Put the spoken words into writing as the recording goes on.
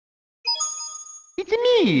It's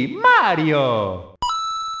me, Mario!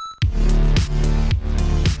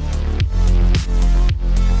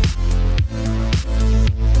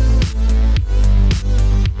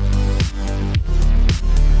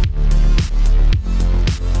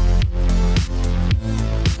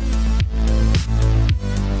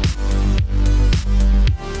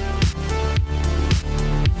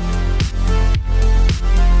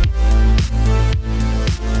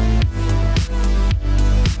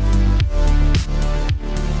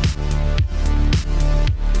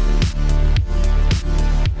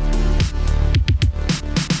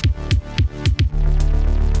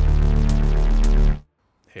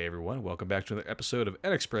 Hey everyone, welcome back to another episode of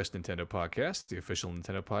NXpress Nintendo Podcast, the official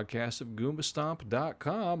Nintendo podcast of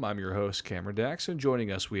GoombaStomp.com. I'm your host, Cameron Dax, and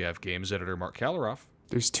joining us we have games editor Mark Kaleroff.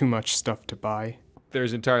 There's too much stuff to buy.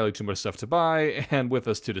 There's entirely too much stuff to buy, and with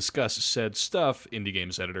us to discuss said stuff, indie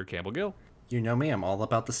games editor Campbell Gill. You know me, I'm all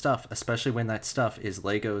about the stuff, especially when that stuff is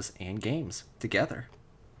Legos and games together.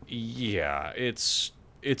 Yeah, it's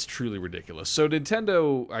truly ridiculous. So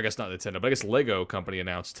Nintendo, I guess not Nintendo, but I guess Lego company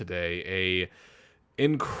announced today a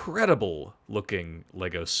incredible looking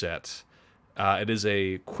Lego set. It is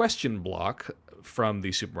a question block from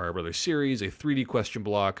the Super Mario Brothers series, a 3D question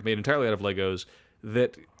block made entirely out of Legos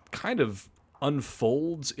that kind of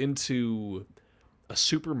unfolds into a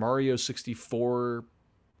Super Mario 64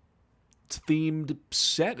 themed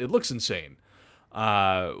set. It looks insane.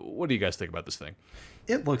 What do you guys think about this thing?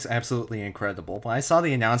 It looks absolutely incredible. When I saw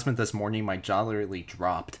the announcement this morning, my jaw literally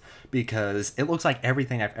dropped because it looks like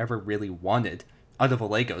everything I've ever really wanted out of a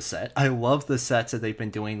Lego set. I love the sets that they've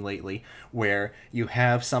been doing lately where you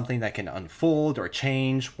have something that can unfold or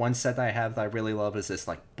change. One set that I have that I really love is this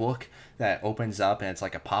like book that opens up and it's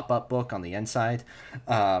like a pop-up book on the inside.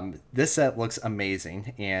 This set looks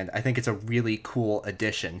amazing, and I think it's a really cool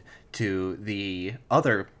addition to the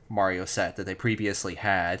other Mario set that they previously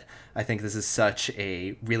had. I think this is such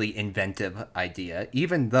a really inventive idea,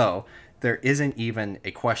 even though there isn't even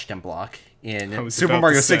a question block in Super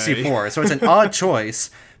Mario 64. So it's an odd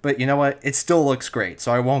choice, but you know what? It still looks great,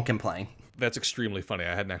 so I won't complain. That's extremely funny.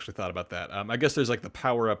 I hadn't actually thought about that. I guess there's like the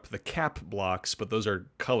power-up, the cap blocks, but those are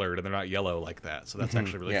colored and they're not yellow like that. So that's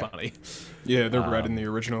actually really funny. Yeah, they're red in the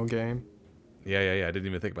original game. Yeah. I didn't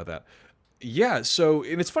even think about that. Yeah, so,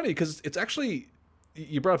 and it's funny because it's actually,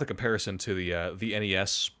 you brought up the comparison to the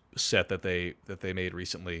NES set that they made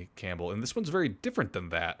recently, Campbell, and this one's very different than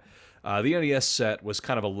that. The NES set was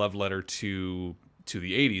kind of a love letter to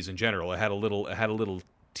the 80s in general. It had a little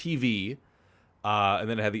TV, and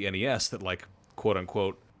then it had the NES that, like, quote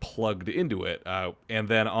unquote plugged into it, and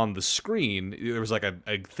then on the screen there was like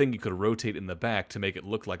a thing you could rotate in the back to make it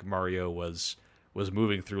look like Mario was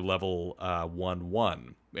moving through level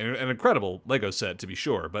 1-1. An incredible Lego set, to be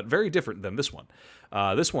sure, but very different than this one.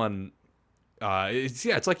 This one,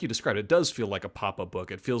 it's like you described. It does feel like a pop-up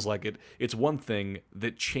book. It feels like it's one thing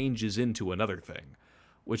that changes into another thing,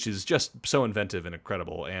 which is just so inventive and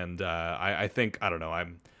incredible. And I think, I don't know,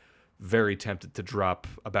 I'm very tempted to drop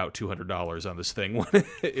about $200 on this thing when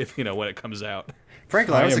it comes out.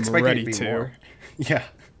 Frankly, I was expecting ready it to be to. more. Yeah.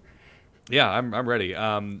 Yeah, I'm ready.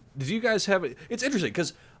 Did you guys have it? It's interesting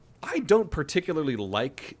because I don't particularly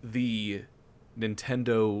like the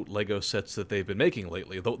Nintendo Lego sets that they've been making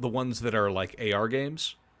lately. The ones that are like AR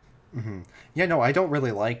games. Yeah, no, I don't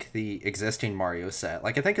really like the existing Mario set.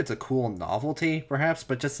 Like, I think it's a cool novelty, perhaps,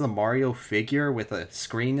 but just the Mario figure with a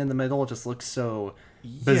screen in the middle just looks so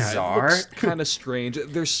bizarre. Yeah, it looks kind of strange.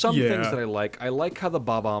 There's some Yeah. things that I like. I like how the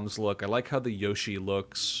Bob-ombs look. I like how the Yoshi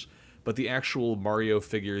looks. But the actual Mario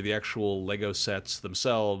figure, the actual Lego sets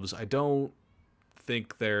themselves, I don't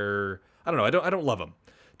think they're... I don't know. I don't love them,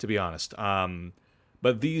 to be honest.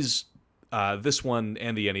 But these... this one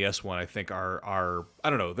and the NES one, I think, are I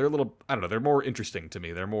don't know. They're a little... I don't know. They're more interesting to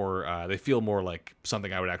me. They're more... they feel more like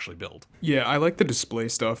something I would actually build. Yeah, I like the display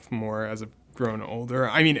stuff more as I've grown older.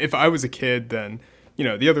 I mean, if I was a kid, then,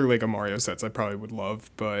 the other Lego Mario sets I probably would love,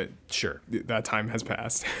 but Sure. that time has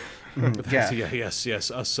passed. Yeah.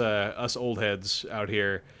 Yes. Us old heads out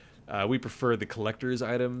here, we prefer the collector's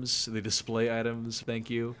items, the display items. Thank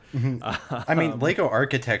you. I mean, Lego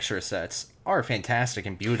architecture sets are fantastic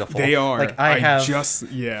and beautiful. They are. Like, I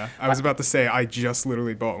was about to say, I just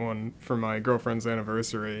literally bought one for my girlfriend's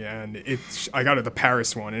anniversary, and I got it the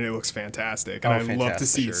Paris one, and it looks fantastic. And I love to fantastic,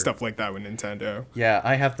 see sure. stuff like that with Nintendo. Yeah,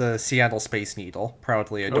 I have the Seattle Space Needle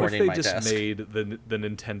proudly What if adorning they my just desk. made the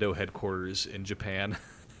Nintendo headquarters in Japan?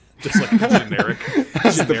 Just like a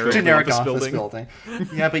generic office building.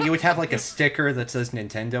 Yeah, but you would have like a sticker that says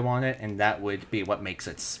Nintendo on it, and that would be what makes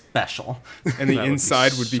it special. And the That would be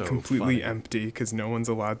inside would be so completely funny. empty because no one's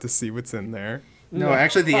allowed to see what's in there. No,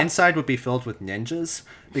 actually, the inside would be filled with ninjas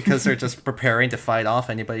because they're just preparing to fight off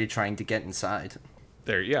anybody trying to get inside.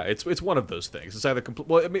 There, yeah, it's one of those things. It's either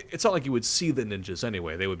well, I mean, it's not like you would see the ninjas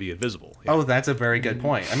anyway; they would be invisible. Yeah. Oh, that's a very good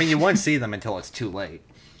point. I mean, you wouldn't see them until it's too late.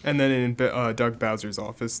 And then in Doug Bowser's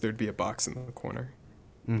office, there'd be a box in the corner.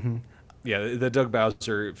 Yeah, the Doug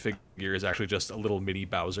Bowser figure is actually just a little mini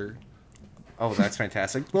Bowser. Oh, that's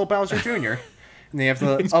fantastic. Little Bowser Jr. And they have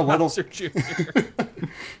the little Bowser Jr.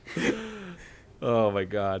 Oh my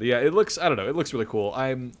god, yeah, it looks. I don't know, it looks really cool.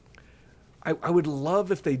 I would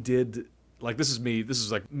love if they did. Like, this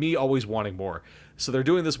is like me always wanting more. So they're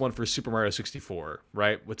doing this one for Super Mario 64,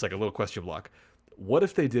 right? It's like a little question block. What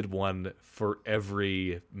if they did one for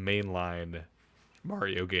every mainline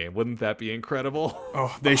Mario game? Wouldn't that be incredible?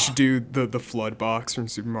 Oh, they should do the flood box from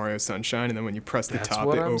Super Mario Sunshine, and then when you press the That's top,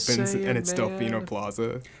 what it I'm opens, saying, and it's man. Delfino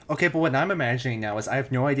Plaza. Okay, but what I'm imagining now is I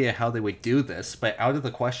have no idea how they would do this, but out of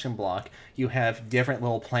the question block, you have different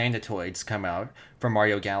little planetoids come out from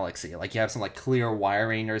Mario Galaxy. Like, you have some, like, clear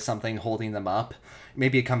wiring or something holding them up.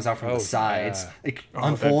 Maybe it comes out from Oh, the sides. yeah. It that'd be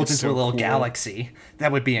unfolds into so a little cool. galaxy.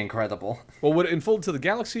 That would be incredible. Well, would it unfold to the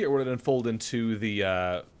galaxy, or would it unfold into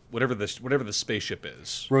the whatever the spaceship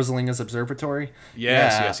is? Rosalina's Observatory?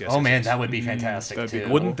 Yes. Oh, man, yes. that would be fantastic, that'd be too.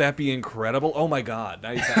 cool. Wouldn't that be incredible? Oh my god!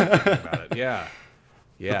 Now you got me thinking about it. Yeah.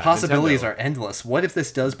 Yeah. The possibilities Nintendo. are endless. What if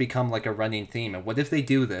this does become like a running theme? And what if they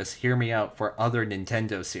do this, hear me out, for other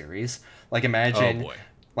Nintendo series? Like, imagine Oh, boy.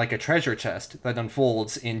 like a treasure chest that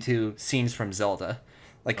unfolds into scenes from Zelda.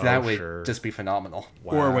 Like, that would sure. just be phenomenal.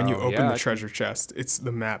 Or when you Wow, open yeah. the treasure chest, it's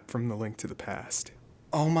the map from the Link to the Past.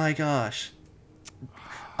 Oh my gosh.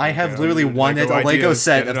 I have God, literally Lego wanted a Lego ideas,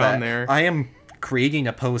 set get of it on that. there. I am creating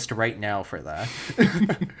a post right now for that.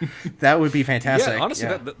 That would be fantastic. Yeah, honestly,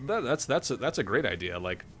 Yeah. that's a great idea.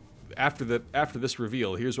 Like, after this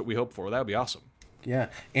reveal, here's what we hope for. That would be awesome. Yeah,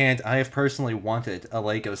 and I have personally wanted a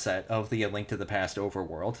Lego set of the A Link to the Past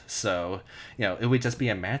overworld, so, it would just be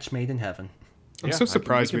a match made in heaven. I'm Yeah, so we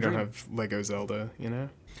surprised can we don't dream. have Lego Zelda, you know?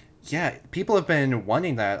 Yeah, people have been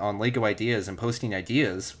wanting that on Lego Ideas and posting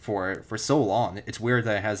ideas for so long. It's weird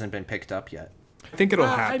that it hasn't been picked up yet. I think it'll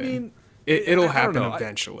I happen. mean, It'll I don't happen know.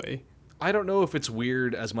 eventually. I don't know if it's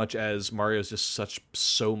weird as much as Mario's just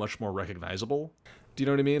so much more recognizable. Do you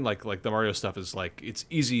know what I mean? Like the Mario stuff is like, it's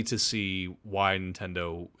easy to see why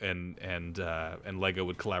Nintendo and Lego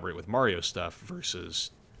would collaborate with Mario stuff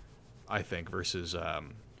versus other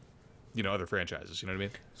franchises. You know what I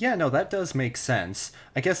mean? Yeah, no, that does make sense.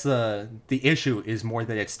 I guess the issue is more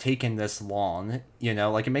that it's taken this long.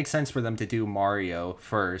 Like, it makes sense for them to do Mario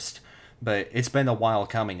first, but it's been a while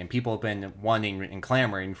coming, and people have been wanting and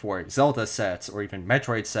clamoring for Zelda sets or even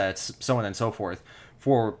Metroid sets, so on and so forth,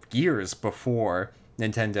 for years before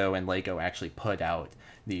Nintendo and Lego actually put out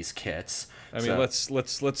these kits. I mean,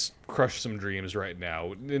 let's crush some dreams right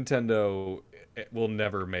now. Nintendo will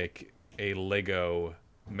never make a Lego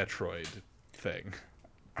Metroid thing.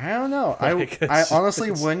 I don't know. Like, I it's- honestly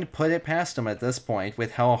wouldn't put it past them at this point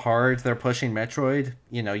with how hard they're pushing Metroid.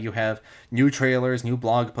 You have new trailers, new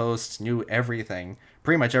blog posts, new everything,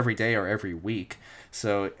 pretty much every day or every week.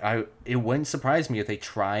 So it wouldn't surprise me if they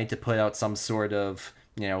tried to put out some sort of,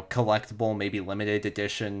 collectible, maybe limited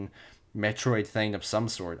edition Metroid thing of some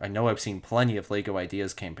sort. I know I've seen plenty of Lego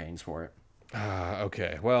Ideas campaigns for it.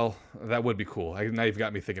 Okay, well, that would be cool. Now you've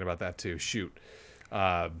got me thinking about that too. Shoot.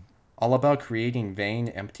 All about creating vain,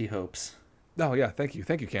 empty hopes. Oh yeah, thank you,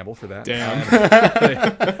 Campbell, for that. Damn.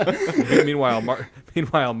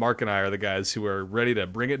 Meanwhile, Mark and I are the guys who are ready to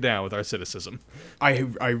bring it down with our cynicism. I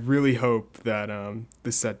really hope that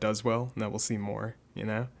this set does well, and that we'll see more, you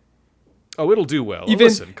know? Oh, it'll do well. Even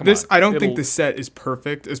Listen, come this, on. I don't think It'll- the set is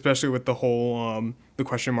perfect, especially with the whole the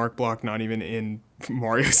question mark block not even in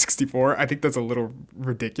Mario 64. I think that's a little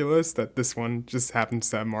ridiculous that this one just happens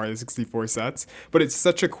to have Mario 64 sets, but it's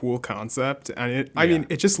such a cool concept, and I mean,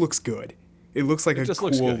 it just looks good. It looks like a just cool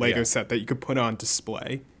looks good, Lego yeah. set that you could put on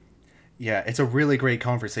display. Yeah, it's a really great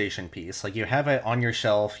conversation piece. Like, you have it on your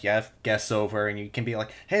shelf, you have guests over, and you can be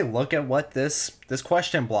like, hey, look at what this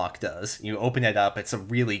question block does. You open it up, it's a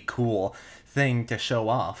really cool thing to show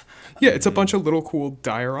off. Yeah, it's a bunch of little cool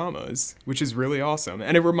dioramas, which is really awesome.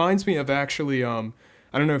 And it reminds me of actually, I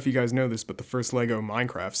don't know if you guys know this, but the first Lego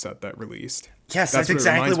Minecraft set that released. Yes, that's it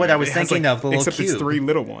exactly reminds what me I of. was It has, thinking of, the little except cube. it's 3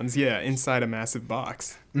 little ones, yeah, inside a massive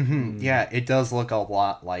box. Yeah, it does look a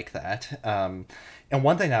lot like that. And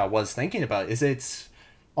one thing I was thinking about is it's,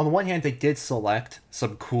 on the one hand, they did select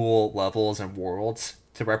some cool levels and worlds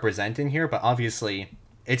to represent in here, but obviously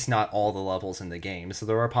it's not all the levels in the game. So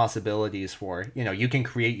there are possibilities for, you can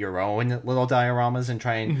create your own little dioramas and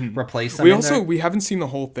try and replace them. We haven't seen the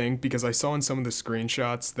whole thing because I saw in some of the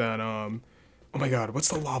screenshots that oh my god, what's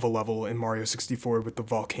the lava level in Mario 64 with the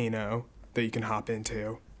volcano that you can hop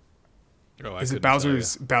into? Oh, I Is it couldn't tell you.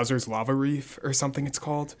 Bowser's Lava Reef or something it's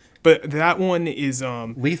called? But that one is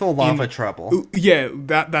Lethal Lava Trouble. yeah,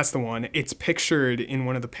 that's the one. It's pictured in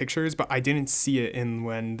one of the pictures, but I didn't see it in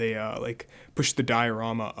when they like pushed the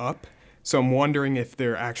diorama up. So I'm wondering if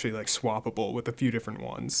they're actually like swappable with a few different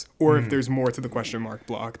ones, or if there's more to the question mark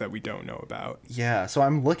block that we don't know about. Yeah, so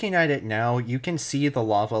I'm looking at it now. You can see the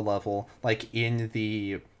lava level like in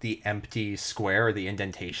the empty square, the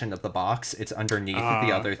indentation of the box. It's underneath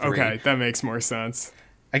the other three. Okay, that makes more sense.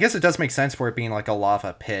 I guess it does make sense for it being like a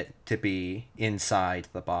lava pit to be inside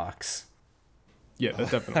the box. Yeah,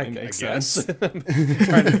 that definitely makes sense.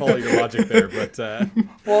 Trying to follow your logic there, but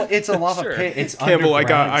Well, it's a lava Sure. pit. It's Campbell, I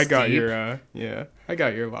underground, got it's deep. your I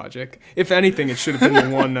got your logic. If anything, it should have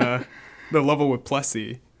been the one the level with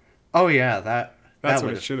Plessy. Oh yeah, That's that what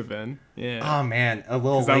would it should have been. Yeah. Oh man, a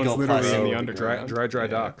little 'Cause that was Lego literally plus. in the dry, underground. dry Yeah.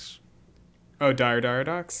 docks. Oh, Dire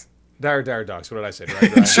Docks? Dire docks. What did I say?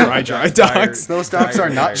 Dry docks. Those docks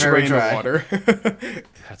are not very Drain the dry. water.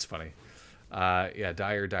 That's funny. Yeah,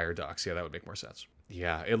 dire docks. Yeah, that would make more sense.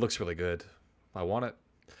 Yeah, it looks really good. I want it.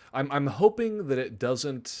 I'm hoping that it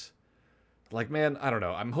doesn't. Like, man, I don't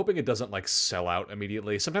know. I'm hoping it doesn't like sell out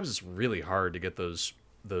immediately. Sometimes it's really hard to get those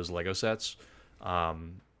Lego sets.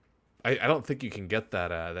 I don't think you can get that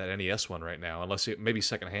NES one right now, unless maybe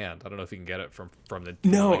secondhand. I don't know if you can get it from the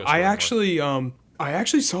No, Lego store I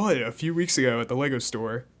actually saw it a few weeks ago at the Lego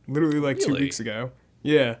store. Literally like 2 Really? weeks ago.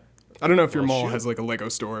 Yeah. I don't know if your Well, mall shoot. has like a Lego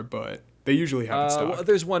store, but they usually have it stocked. Well,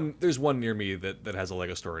 there's one near me that has a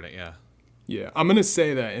Lego store in it. Yeah. Yeah, I'm gonna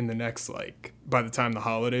say that in the next by the time the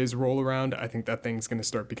holidays roll around, I think that thing's gonna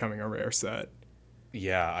start becoming a rare set.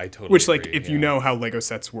 Yeah, I totally. Which agree, if you yeah. know how Lego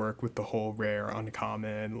sets work with the whole rare,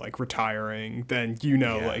 uncommon, retiring, then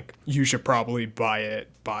Yeah. you should probably buy it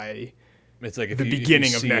by It's like if the you, beginning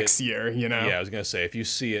if of you see next it, year. You know. Yeah, I was gonna say if you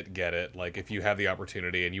see it, get it. Like if you have the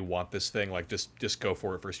opportunity and you want this thing, like just go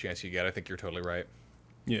for it first chance you get. I think you're totally right.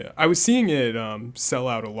 Yeah, I was seeing it sell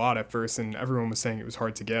out a lot at first, and everyone was saying it was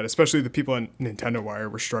hard to get. Especially the people at Nintendo Wire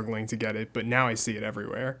were struggling to get it, but now I see it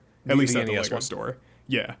everywhere. At least the at the NES Lego one? store.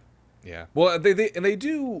 Yeah. Yeah. Well, they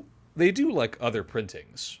do like other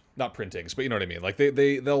printings, not printings, but you know what I mean. Like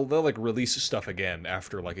they'll like release stuff again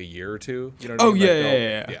after like a year or two. You know what I Oh mean? yeah, Like,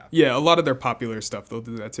 yeah, yeah. yeah. A lot of their popular stuff they'll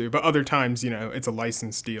do that too. But other times, it's a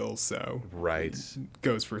licensed deal, so Right. it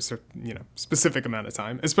goes for a specific amount of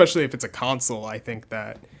time. Especially if it's a console, I think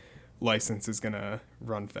that license is gonna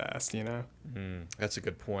run fast. That's a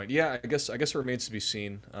good point. Yeah, I guess it remains to be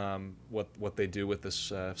seen what they do with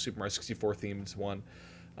this Super Mario 64 themed one.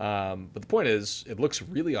 But the point is, it looks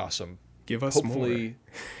really awesome. Give us Hopefully,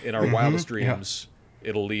 in our wildest dreams,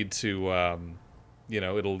 it'll lead to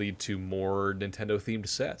it'll lead to more Nintendo themed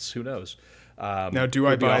sets. Who knows? Now, do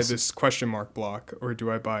I it'd be buy awesome. this question mark block or do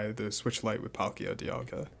I buy the Switch Lite with Palkia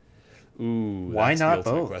Dialga? Ooh, Why that's the not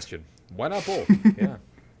ultimate both? question. Why not both? Yeah,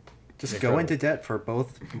 Just Incredible. go into debt for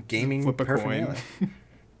both gaming Flip a coin. paraphernalia.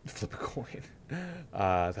 flip a coin.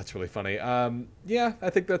 That's really funny. Yeah, I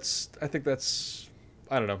think that's.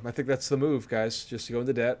 I don't know. I think that's the move, guys. Just go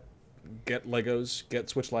into debt, get Legos, get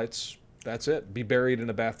Switch Lights. That's it. Be buried in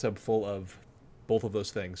a bathtub full of both of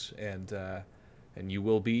those things, and you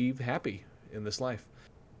will be happy in this life.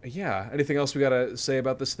 Yeah. Anything else we gotta say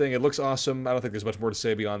about this thing? It looks awesome. I don't think there's much more to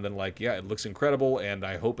say beyond than it looks incredible, and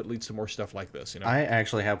I hope it leads to more stuff like this. I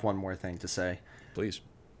actually have one more thing to say. Please.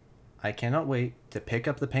 I cannot wait to pick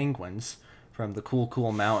up the penguins from the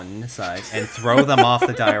cool mountain side and throw them off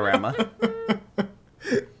the diorama.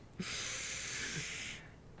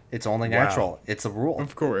 It's only natural. It's a rule.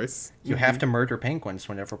 Of course. You have to murder penguins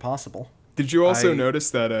whenever possible. Did you also I-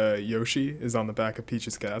 notice that Yoshi is on the back of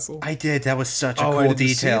Peach's castle? I did. That was such a Oh, cool I didn't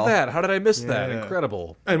detail. see that. How did I miss that? Yeah.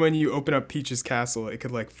 Incredible. And when you open up Peach's castle, it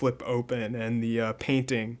could flip open, and the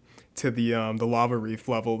painting to the lava reef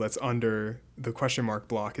level that's under the question mark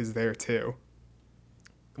block is there too.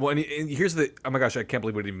 Well, and here's oh my gosh, I can't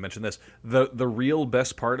believe we didn't even mention this. The real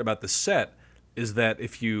best part about the set is that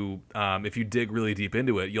if you dig really deep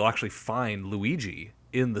into it, you'll actually find Luigi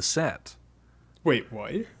in the set. Wait,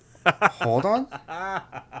 what? Hold on. Are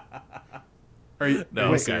you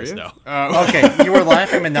No, guys, serious? no. Oh, Okay, you were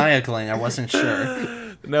laughing maniacally, and I wasn't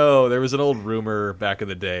sure. No, there was an old rumor back in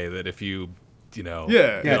the day that if you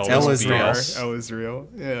yeah, did all L this is real. BS, L is real.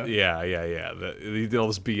 Yeah. Yeah. You did all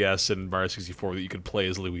this BS in Mario 64 that you could play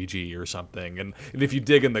as Luigi or something. And if you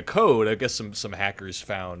dig in the code, I guess some hackers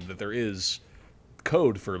found that there is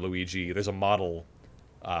code for Luigi. There's a model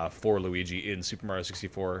for Luigi in Super Mario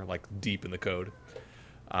 64, deep in the code.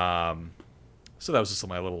 So that was just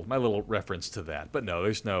my little reference to that. But no,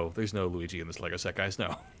 there's no Luigi in this Lego set, guys.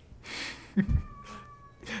 No. I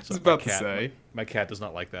was about to say. My cat does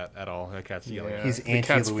not like that at all. My cat's yelling. Yeah, He's the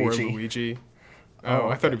cat's for anti-Luigi. Luigi. Oh, I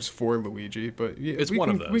okay. thought he was for Luigi, but yeah, It's we one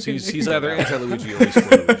can- of we those. can- He's it can go either down. anti-Luigi or he's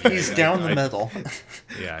for Luigi. He's down the middle.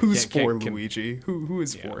 Yeah. Who's can't- for can- Luigi? Who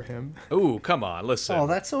is for him? Ooh, come on, listen. Oh,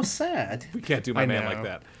 that's so sad. We can't do my I man know. like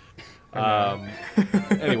that.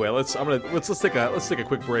 Anyway, let's take a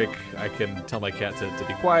quick break. I can tell my cat to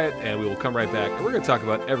be quiet, and we will come right back. And we're going to talk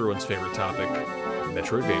about everyone's favorite topic,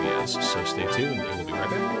 Metroidvanias. So stay tuned, and we'll be right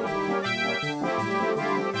back.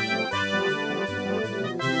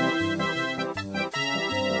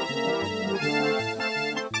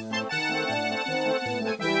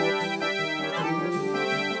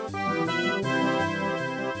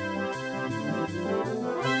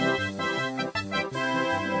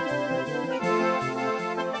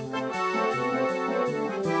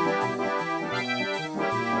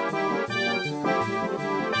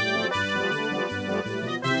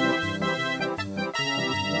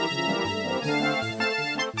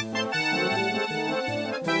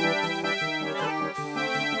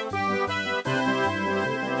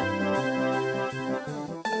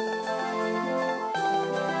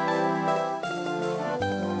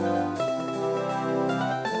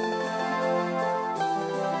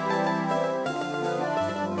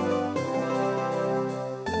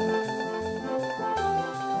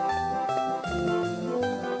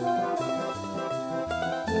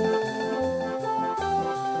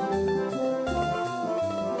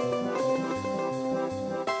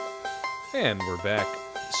 And we're back.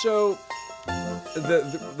 So,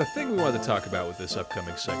 the thing we wanted to talk about with this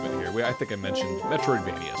upcoming segment here, I think I mentioned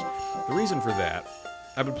Metroidvanias. The reason for that,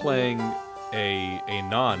 I've been playing a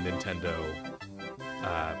non-Nintendo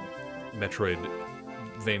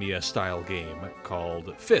Metroidvania style game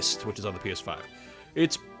called Fist, which is on the PS5.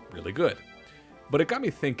 It's really good, but it got me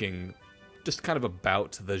thinking just kind of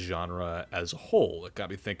about the genre as a whole. It got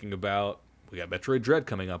me thinking about, we got Metroid Dread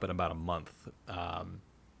coming up in about a month.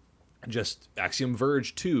 Just Axiom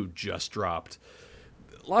Verge 2 just dropped.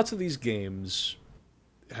 Lots of these games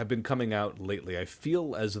have been coming out lately. I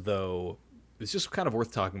feel as though it's just kind of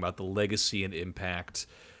worth talking about the legacy and impact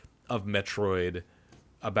of Metroid,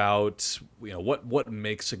 about what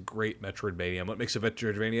makes a great Metroidvania, what makes a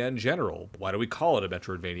Metroidvania in general. Why do we call it a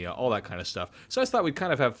Metroidvania? All that kind of stuff. So I just thought we'd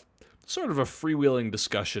kind of have sort of a freewheeling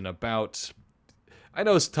discussion about. I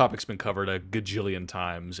know this topic's been covered a gajillion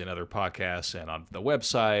times in other podcasts and on the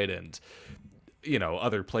website and,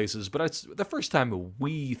 other places, but it's the first time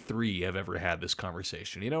we three have ever had this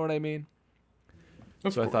conversation. You know what I mean?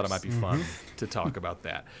 So I thought it might be fun to talk about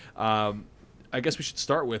that. I guess we should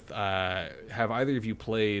start with, have either of you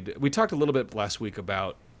played... We talked a little bit last week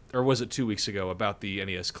about, or was it 2 weeks ago, about the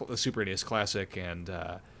the Super NES Classic and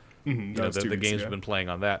That was 2 the weeks games ago. we've been playing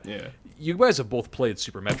on that. Yeah. You guys have both played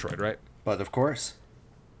Super Metroid, right? But of course,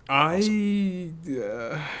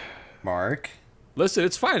 Mark. Listen,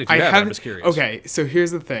 it's fine if I you haven't. I'm haven't. just curious. Okay, so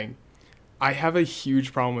here's the thing. I have a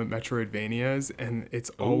huge problem with Metroidvanias, and it's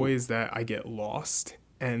always that I get lost,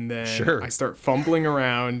 and then Sure. I start fumbling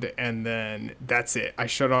around, and then that's it. I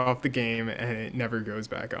shut off the game, and it never goes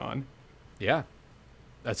back on. Yeah.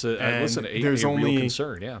 That's a And a there's real only-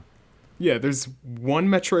 concern, yeah. Yeah, there's one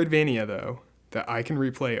Metroidvania, though, that I can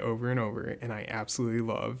replay over and over, and I absolutely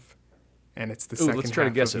love, and it's the Ooh, second let's try to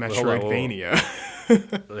half guess of it. Hold on, whoa, whoa.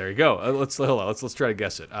 Metroidvania. There you go. Let's hold on. Let's try to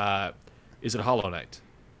guess it. Is it Hollow Knight?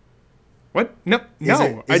 What? No,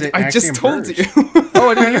 is it I just Axiom told Verge? you. Oh,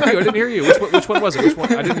 I didn't hear you. Which one was it? Which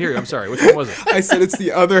one? I didn't hear you. I'm sorry. Which one was it? I said it's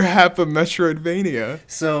the other half of Metroidvania.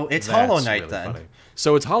 So it's That's Hollow Knight really then. funny.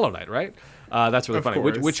 So it's Hollow Knight, right? That's really Of funny.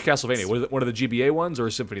 course. Which Castlevania? Was it one of the GBA ones or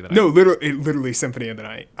Symphony of the Night? No, literally Symphony of the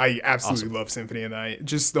Night. I absolutely Awesome. love Symphony of the Night.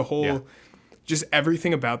 Just the whole, Yeah. just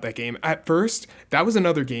everything about that game. At first, that was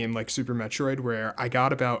another game like Super Metroid where I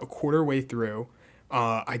got about a quarter way through.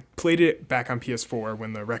 I played it back on PS4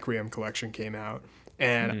 when the Requiem collection came out,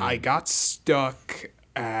 and I got stuck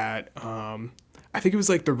at I think it was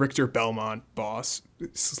like the Richter Belmont boss.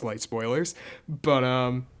 Slight spoilers, but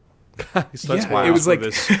So that's Yeah, why it was for like-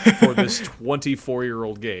 this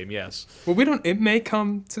 24-year-old game. Yes. well, we don't. It may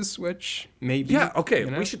come to Switch, maybe. Yeah. Okay. you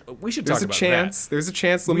know? We should There's talk a about chance. There's a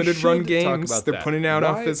chance. We Limited should run talk games. about They're that. putting out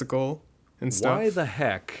Why- on physical and that. stuff. Why the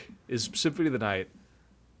heck is Symphony of the Night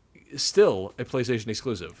still a PlayStation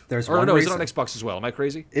exclusive? There's or one no, is it reason. on Xbox as well? Am I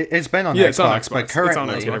crazy? It's been on Yeah, Xbox, it's on Xbox. but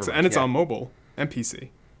currently it's on Xbox, and it's yeah. on mobile and PC.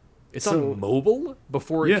 It's So- on mobile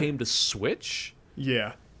before it Yeah. came to Switch.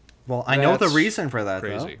 Yeah. Well, I know the That's reason for that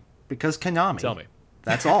crazy. though, because Konami. Tell me.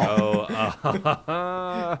 That's all.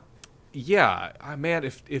 Oh, Yeah, man,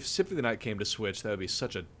 if Symphony of the Night came to Switch, that would be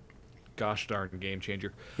such a gosh darn game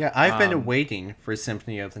changer. Yeah, I've been waiting for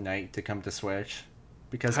Symphony of the Night to come to Switch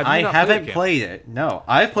because Have you I not haven't played played it. No,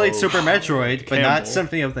 I've played Super Metroid, but not Campbell.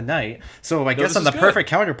 Symphony of the Night. So I guess this I'm is the good. perfect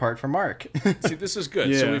counterpart for Mark. See, this is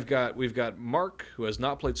good. So Yeah. we've got Mark, who has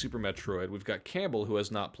not played Super Metroid. We've got Campbell, who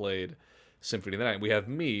has not played Symphony of the Night. We have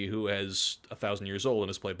me, who is 1,000 years old and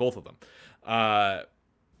has played both of them.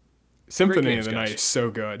 Symphony games, of the guys. Night is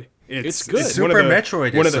so good. It's good. Super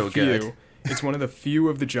Metroid one is of the so few. good. It's one of the few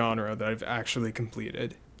of the genre that I've actually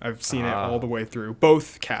completed. I've seen it all the way through,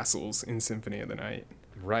 both castles in Symphony of the Night.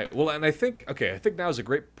 Right. Well, and I think now is a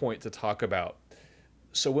great point to talk about.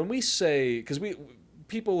 So when we say, because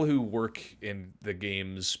people who work in the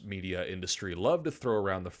games media industry love to throw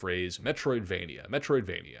around the phrase Metroidvania,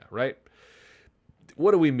 right?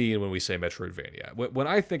 What do we mean when we say Metroidvania? When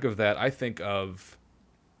I think of that, I think of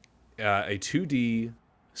a 2D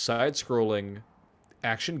side-scrolling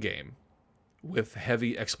action game with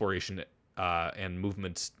heavy exploration and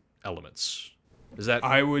movement elements. Is that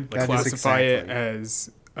I would That is classify it exactly.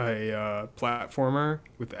 as a platformer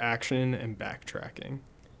with action and backtracking.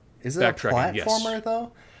 Is it a Backtracking, yes. platformer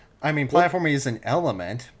though? I mean, platforming is an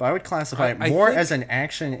element, but I would classify I it more think- as an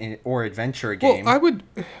action or adventure game. Well,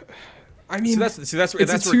 I mean, that's it's that's a where it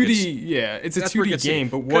 2D, gets- yeah, it's a that's where it 2D gets- game,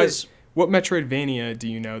 but because- what Metroidvania do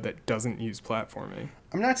you know that doesn't use platforming?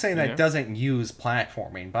 I'm not saying that Yeah. it doesn't use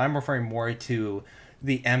platforming, but I'm referring more to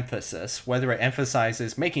the emphasis, whether it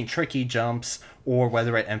emphasizes making tricky jumps or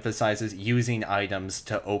whether it emphasizes using items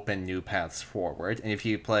to open new paths forward. And if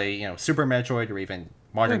you play, Super Metroid or even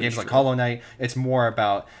modern That games is like true. Hollow Knight, it's more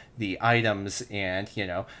about the items and,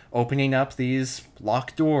 opening up these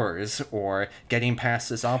locked doors or getting past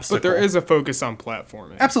this obstacle. But there is a focus on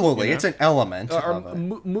platforming. Absolutely, you know? it's an element of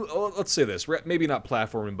it. let's say this, maybe not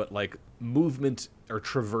platforming, but like movement or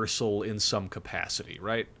traversal in some capacity,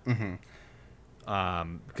 right?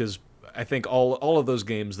 Because I think all of those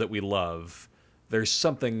games that we love, there's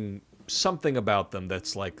something about them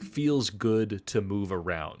that's like feels good to move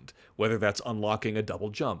around. Whether that's unlocking a double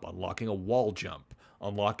jump, unlocking a wall jump,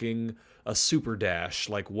 unlocking a super dash,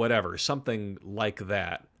 like whatever, something like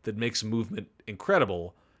that makes movement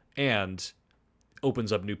incredible and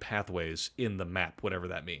opens up new pathways in the map, whatever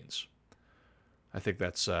that means. I think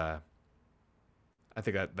that's I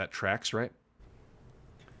think that tracks, right?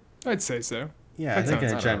 I'd say so. Yeah, That I think in a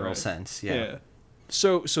sounds general right. sense, Yeah. yeah.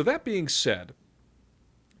 So that being said,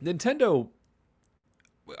 Nintendo,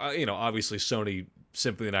 obviously Sony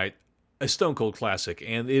Symphony of the Night, a stone cold classic,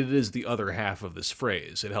 and it is the other half of this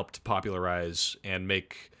phrase. It helped popularize and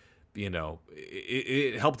make,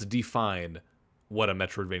 it helped define what a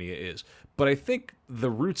Metroidvania is. But I think the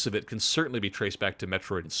roots of it can certainly be traced back to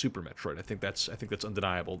Metroid and Super Metroid. I think that's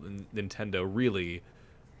undeniable. And Nintendo really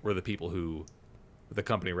were the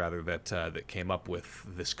company rather that came up with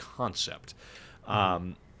this concept.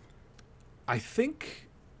 I think,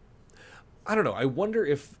 I don't know. I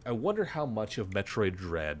wonder how much of Metroid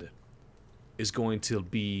Dread is going to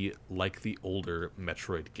be like the older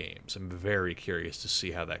Metroid games. I'm very curious to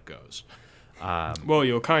see how that goes. Well,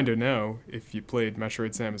 you'll kind of know if you played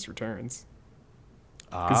Metroid Samus Returns.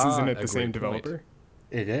 Because isn't it a the same great point. developer?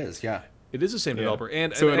 It is, yeah. It is the same Yeah. developer,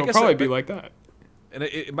 and So and I it'll guess probably that- be like that. and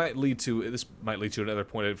it might lead to another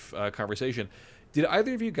point of conversation. Did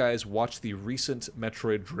either of you guys watch the recent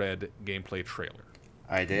Metroid Dread gameplay trailer?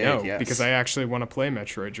 I did, No, yes. because I actually want to play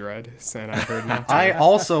Metroid Dread, and I heard not to. I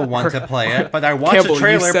also want to play it, but I watched Campbell, the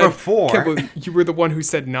trailer you said, before. Campbell, you were the one who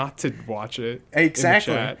said not to watch it.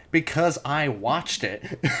 Exactly, In the chat. because I watched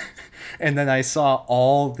it. And then I saw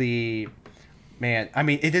all the... Man, I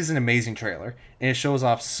mean, it is an amazing trailer, and it shows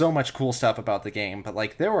off so much cool stuff about the game, but,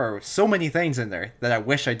 like, there were so many things in there that I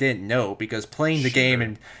wish I didn't know, because playing the game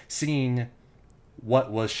and seeing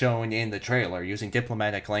what was shown in the trailer, using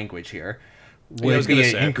diplomatic language here, I would was gonna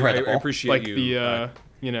be say, incredible. I appreciate Like you.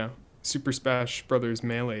 the Super Smash Brothers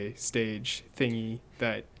Melee stage thingy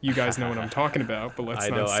that you guys know what I'm talking about, but let's I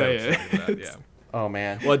know, not I say know it. something about that, yeah. Oh,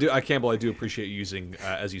 man. Well, Campbell, I do appreciate you using,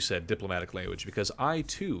 as you said, diplomatic language, because I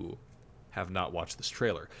too have not watched this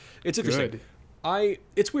trailer. It's interesting. Good.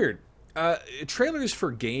 It's weird. Trailers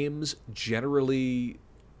for games generally,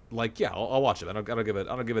 like, yeah, I'll watch it. I don't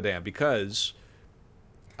give a damn, because,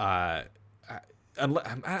 I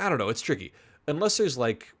don't know. It's tricky unless there's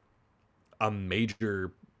like a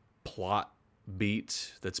major plot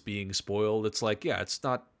beat that's being spoiled. It's like, yeah,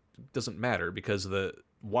 doesn't matter, because the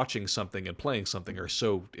watching something and playing something are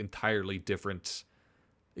so entirely different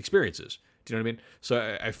experiences. Do you know what I mean?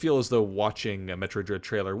 So I feel as though watching a Metroid Dread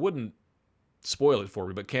trailer wouldn't spoil it for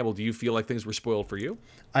me, but Campbell, do you feel like things were spoiled for you?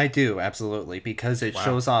 I do, absolutely, because it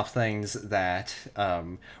shows off things that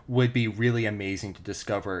would be really amazing to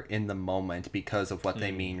discover in the moment because of what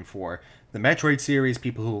they mean for the Metroid series,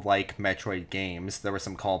 people who like Metroid games. There were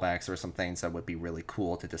some callbacks or some things that would be really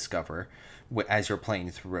cool to discover as you're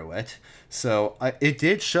playing through it. So it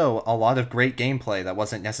did show a lot of great gameplay that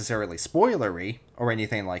wasn't necessarily spoilery or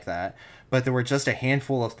anything like that, but there were just a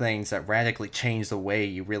handful of things that radically changed the way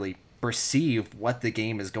you really perceive what the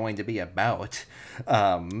game is going to be about.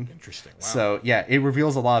 Interesting. Wow. So yeah, it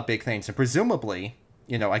reveals a lot of big things, and presumably,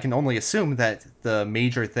 I can only assume that the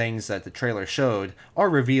major things that the trailer showed are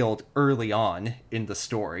revealed early on in the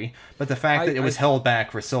story. But the fact that it was held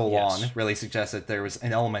back for so long really suggests that there was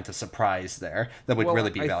an element of surprise there that would really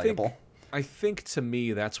be valuable. I think to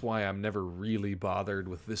me that's why I'm never really bothered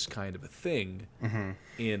with this kind of a thing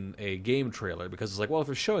in a game trailer, because it's like, well, if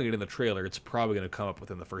they're showing it in the trailer, it's probably going to come up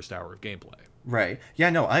within the first hour of gameplay. Right.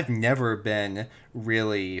 Yeah, no, I've never been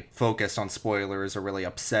really focused on spoilers or really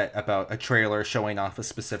upset about a trailer showing off a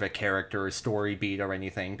specific character or story beat or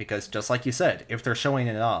anything, because just like you said, if they're showing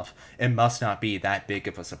it off, it must not be that big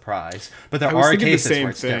of a surprise. But there are cases where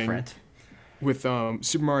it's different. With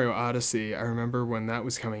Super Mario Odyssey, I remember when that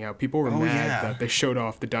was coming out, people were mad that they showed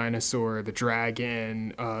off the dinosaur, the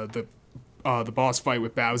dragon, the boss fight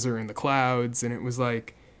with Bowser in the clouds, and it was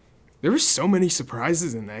like, there were so many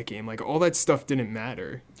surprises in that game. Like, all that stuff didn't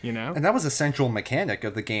matter, And that was a central mechanic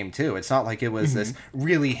of the game, too. It's not like it was this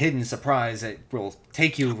really hidden surprise that will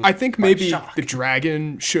take you I think by maybe shock. the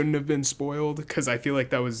dragon shouldn't have been spoiled, because I feel like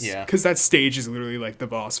that was... Because that stage is literally like the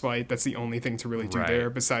boss fight. That's the only thing to really do there,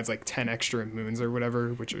 besides like 10 extra moons or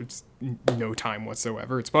whatever, which is no time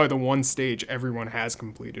whatsoever. It's probably the one stage everyone has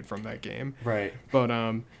completed from that game. Right. But,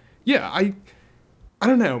 I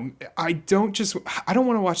don't know. I don't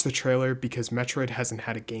want to watch the trailer because Metroid hasn't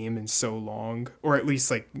had a game in so long, or at least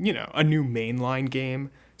like, a new mainline game.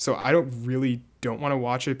 So I don't want to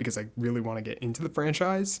watch it because I really want to get into the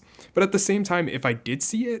franchise. But at the same time, if I did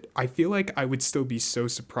see it, I feel like I would still be so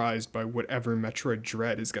surprised by whatever Metroid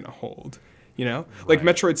Dread is going to hold. Like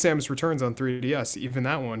Metroid Samus Returns on 3DS, even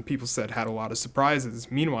that one people said had a lot of surprises.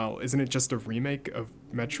 Meanwhile, isn't it just a remake of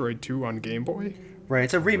Metroid 2 on Game Boy? Right,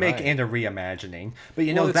 it's a remake and a reimagining.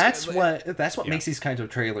 But that's what makes these kinds of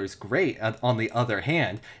trailers great. On the other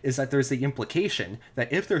hand, is that there's the implication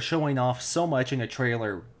that if they're showing off so much in a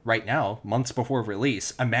trailer right now, months before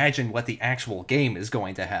release, imagine what the actual game is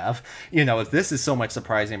going to have. If this is so much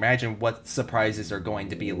surprising, imagine what surprises are going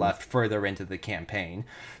to be left further into the campaign.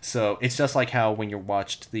 So it's just like how when you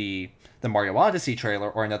watched the Mario Odyssey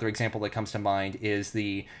trailer, or another example that comes to mind is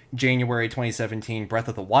the January 2017 Breath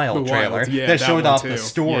of the Wild trailer that showed off the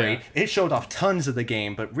story. Yeah. It showed off tons of the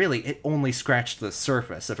game, but really it only scratched the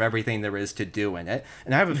surface of everything there is to do in it.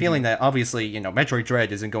 And I have a feeling that obviously, Metroid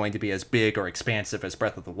Dread isn't going to be as big or expansive as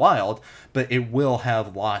Breath of the Wild, but it will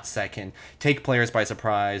have lots that can take players by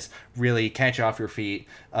surprise, really catch you off your feet.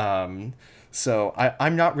 So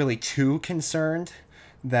I'm not really too concerned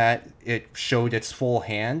that it showed its full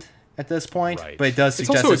hand at this point, but it does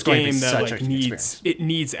suggest it's going to be such a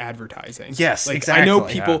needs advertising. Yes, exactly. I know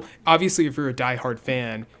people, obviously if you're a diehard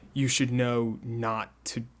fan, you should know not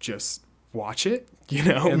to just watch it, but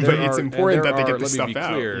it's important that they get the stuff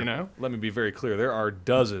out, Let me be very clear. There are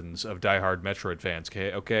dozens of diehard Metroid fans,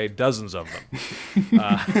 okay? Dozens of them.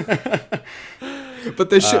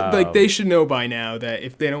 But they should know by now that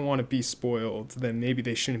if they don't want to be spoiled, then maybe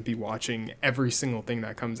they shouldn't be watching every single thing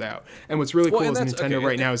that comes out. And what's really cool is Nintendo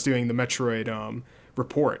right now is doing the Metroid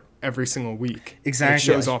report every single week. Exactly. It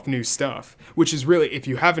shows off new stuff, which is really, if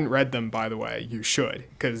you haven't read them, by the way, you should,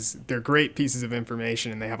 because they're great pieces of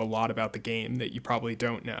information and they have a lot about the game that you probably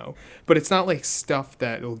don't know. But it's not like stuff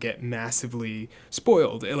that'll get massively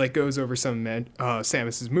spoiled. It like goes over some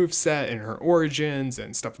Samus's moveset and her origins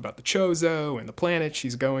and stuff about the Chozo and the planet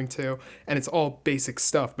she's going to. And it's all basic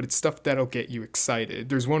stuff, but it's stuff that'll get you excited.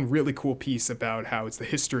 There's one really cool piece about how it's the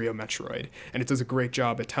history of Metroid, and it does a great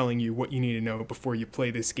job at telling you what you need to know before you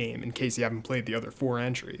play this game, in case you haven't played the other 4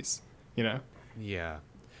 entries, Yeah.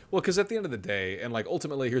 Well, because at the end of the day, and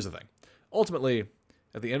ultimately, here's the thing. Ultimately,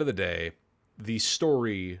 at the end of the day, the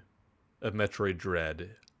story of Metroid Dread,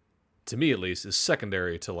 to me at least, is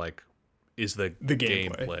secondary to is the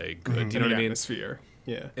gameplay good? Do you know what I mean? Atmosphere.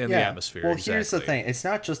 Yeah. And the atmosphere. Well, here's the thing. It's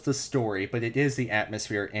not just the story, but it is the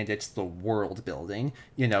atmosphere and it's the world building.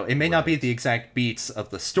 It may not be the exact beats of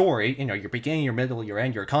the story, your beginning, your middle, your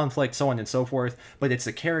end, your conflict, so on and so forth, but it's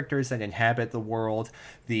the characters that inhabit the world,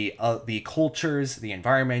 the cultures, the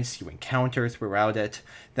environments you encounter throughout it.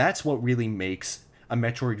 That's what really makes a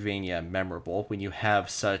Metroidvania memorable when you have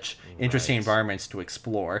such interesting Right. environments to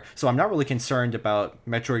explore. So I'm not really concerned about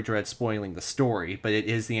Metroid Dread spoiling the story, but it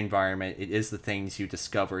is the environment, it is the things you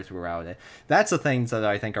discover throughout it. That's the things that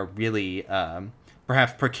I think are really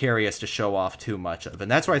perhaps precarious to show off too much of. And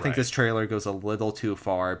that's where I think Right. this trailer goes a little too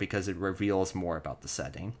far because it reveals more about the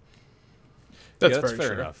setting. That's, yeah, that's very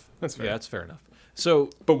fair true. enough. That's fair. Yeah, that's fair enough. So,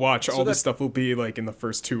 But watch, all that- this stuff will be like in the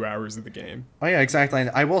first 2 hours of the game. Oh yeah, exactly. And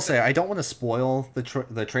I will say I don't want to spoil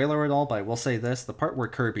the trailer at all, but I will say this: the part where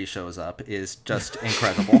Kirby shows up is just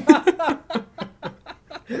incredible.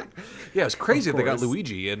 yeah, it's crazy that they got course.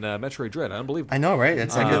 Luigi in Metroid Dread. Unbelievable. I know, right?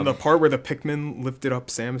 It's like And then the part where the Pikmin lifted up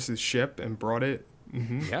Samus's ship and brought it.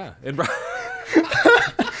 Yeah, and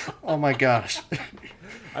oh my gosh.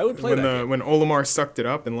 I would play that. When Olimar sucked it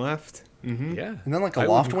up and left. Yeah, And then like a I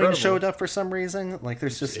would- Loftwing incredible. showed up for some reason. Like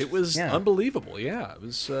there's just It was yeah. unbelievable. Yeah, it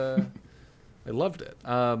was. I loved it.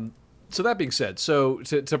 So that being said, so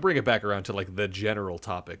to bring it back around to like the general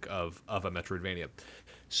topic of a Metroidvania,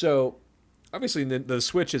 so obviously the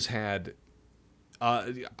Switch has had,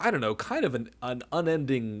 I don't know, kind of an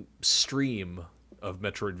unending stream of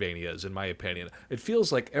Metroidvanias, in my opinion. It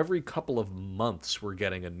feels like every couple of months we're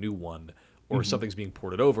getting a new one, or something's being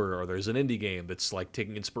ported over, or there's an indie game that's like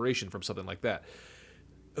taking inspiration from something like that.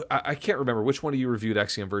 I can't remember which one of you reviewed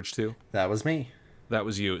Axiom Verge 2. That was me. That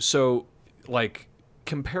was you. So, like,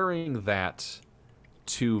 comparing that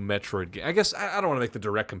to Metroid, I guess I don't want to make the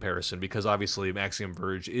direct comparison because obviously Axiom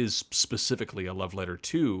Verge is specifically a love letter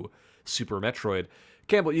to Super Metroid.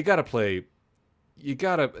 Campbell, you gotta play. You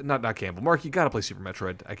gotta not Campbell. Mark, you gotta play Super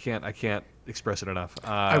Metroid. I can't express it enough.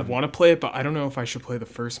 I want to play it, but I don't know if I should play the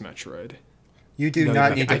first Metroid. You do No, not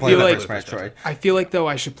you need don't. to I play feel the like- first Metroid. I feel like, though,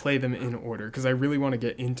 I should play them in order because I really want to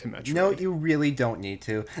get into Metroid. No, you really don't need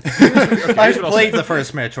to. here's I've what I'll played say. the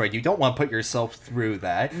first Metroid. You don't want to put yourself through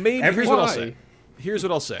that. Maybe Every here's what I'll why? say. Here's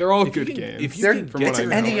what I'll say. They're all If you good can- games. If you They're, can from get it's what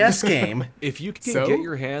an I know. NES game. if you can So? get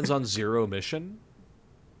your hands on Zero Mission,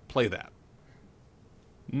 play that.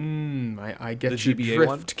 I get The your GBA drift,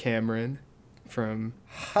 one? Cameron, from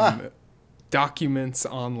Documents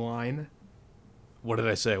Online. What did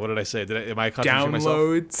I say? Am I contradicting myself?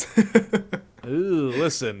 Downloads. Ooh,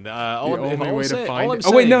 listen. The All only I'm way to saying- find all I'm it.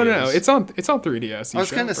 Oh wait, no, saying no, no. is- It's on 3DS. I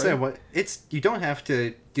was going gonna say what it's. You don't have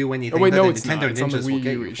to do anything wait, that no, the it's Nintendo not. It's on the Ninjas will Wii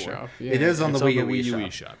get U you for. eShop. It Yeah. is on It's the on Wii the U Wii U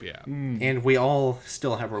eShop. eShop, yeah. And we all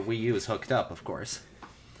still have our Wii U's hooked up, of course.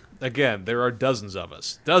 Again, there are dozens of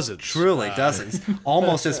us. Dozens. Truly, dozens.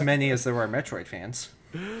 Almost as many as there are Metroid fans.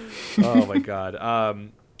 Oh my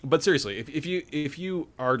god. But seriously, if you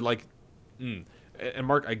are like, and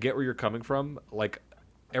Mark, I get where you're coming from. Like,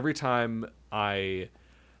 every time I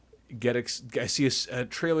I see a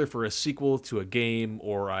trailer for a sequel to a game,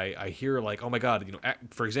 or I hear like, oh my god,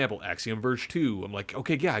 for example, Axiom Verge 2. I'm like,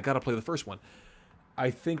 okay, yeah, I gotta play the first one.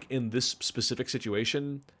 I think in this specific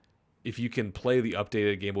situation, if you can play the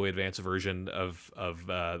updated Game Boy Advance version of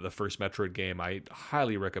the first Metroid game, I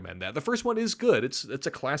highly recommend that. The first one is good. It's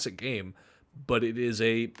a classic game, but it is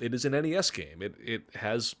an NES game. It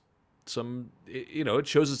has some, it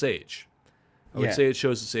shows its age. I would Yeah. say it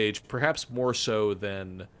shows its age, perhaps more so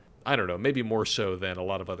than, I don't know, maybe more so than a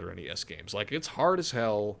lot of other NES games. Like, it's hard as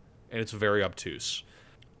hell, and it's very obtuse.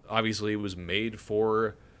 Obviously, it was made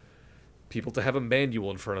for people to have a manual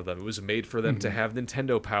in front of them. It was made for them to have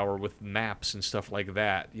Nintendo Power with maps and stuff like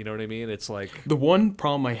that. You know what I mean? It's like... The one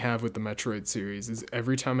problem I have with the Metroid series is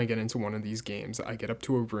every time I get into one of these games, I get up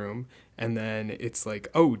to a room and then it's like,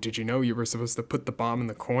 oh, did you know you were supposed to put the bomb in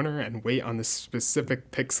the corner and wait on this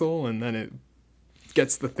specific pixel, and then it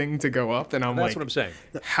gets the thing to go up, and I'm That's like, what I'm saying.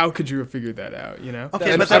 how could you have figured that out, you know?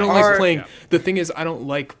 Okay, And but I don't there like are- playing. Yeah. The thing is, I don't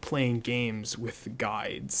like playing games with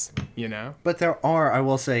guides, you know? But there are, I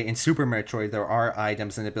will say, in Super Metroid, there are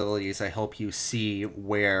items and abilities that help you see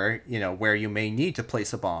where you may need to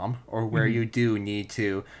place a bomb, or where you do need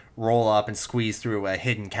to roll up and squeeze through a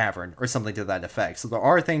hidden cavern, or something to that effect. So there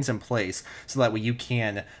are things in place, so that way you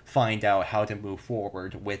can find out how to move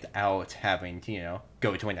forward without having to,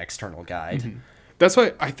 go to an external guide. That's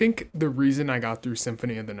why I think the reason I got through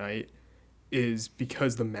Symphony of the Night is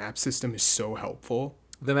because the map system is so helpful.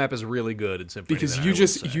 The map is really good in Symphony. Because then, you I would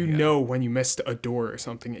just say, you yeah. know when you missed a door or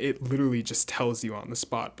something, it literally just tells you on the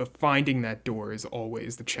spot. But finding that door is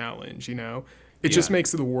always the challenge, you know? It just Yeah.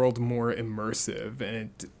 makes the world more immersive, and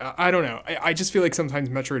I don't know. I just feel like sometimes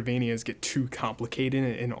Metroidvanias get too complicated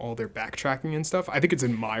in all their backtracking and stuff. I think it's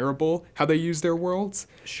admirable how they use their worlds,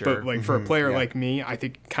 Sure. but like for a player yeah. like me, I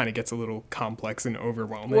think it kind of gets a little complex and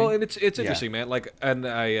overwhelming. Well, and it's interesting, man. Like, and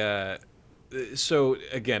so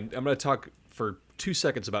again, I'm gonna talk for 2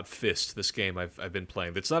 seconds about Fist, this game I've been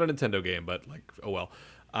playing. It's not a Nintendo game, but like, oh well.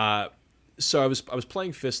 So I was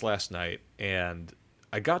playing Fist last night, and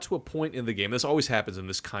I got to a point in the game. This always happens in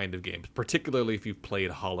this kind of game, particularly if you've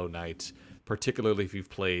played Hollow Knight, particularly if you've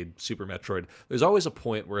played Super Metroid. There's always a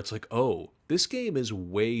point where it's like, oh, this game is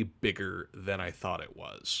way bigger than I thought it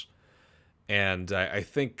was. And I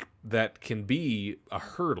think that can be a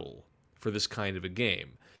hurdle for this kind of a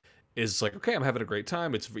game. Is like, okay, I'm having a great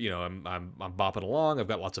time. It's, you know, I'm bopping along. I've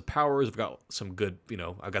got lots of powers. I've got some good, you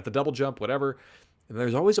know, I've got the double jump, whatever. And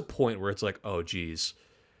there's always a point where it's like, oh, geez,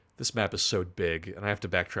 this map is so big and I have to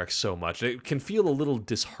backtrack so much. It can feel a little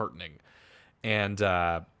disheartening. And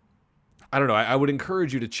I don't know. I would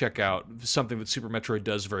encourage you to check out something that Super Metroid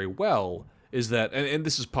does very well. Is that, and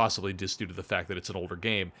this is possibly just due to the fact that it's an older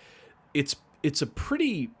game. It's a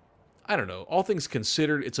pretty, I don't know, all things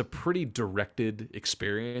considered, it's a pretty directed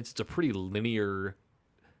experience. It's a pretty linear,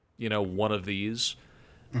 you know, one of these.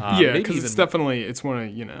 Yeah, because it's one of,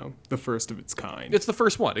 you know, the first of its kind. It's the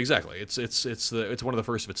first one, exactly. It's one of the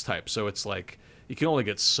first of its type. So it's like you can only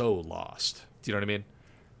get so lost. Do you know what I mean?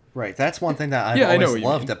 Right, that's one thing that I've always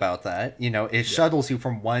loved about that. You know, it shuttles you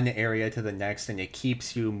from one area to the next, and it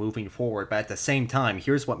keeps you moving forward. But at the same time,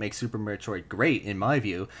 here's what makes Super Metroid great, in my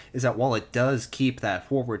view, is that while it does keep that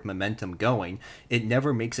forward momentum going, it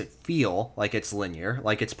never makes it feel like it's linear,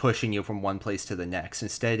 like it's pushing you from one place to the next.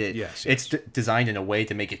 Instead, it's designed in a way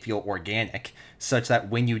to make it feel organic, such that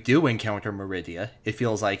when you do encounter Meridia, it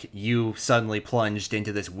feels like you suddenly plunged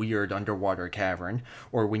into this weird underwater cavern.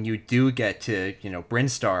 Or when you do get to, you know,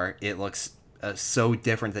 Brinstar, it looks so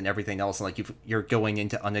different than everything else. Like you're going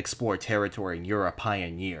into unexplored territory and you're a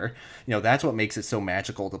pioneer. You know, that's what makes it so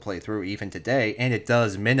magical to play through even today. And it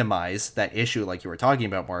does minimize that issue, like you were talking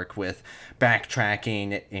about, Mark, with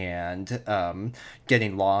backtracking and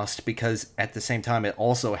getting lost, because at the same time, it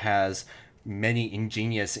also has many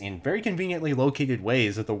ingenious and very conveniently located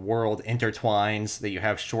ways that the world intertwines, that you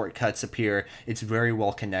have shortcuts appear. It's very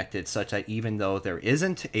well connected, such that even though there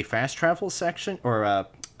isn't a fast travel section or a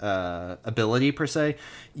ability per se,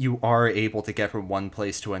 you are able to get from one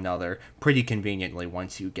place to another pretty conveniently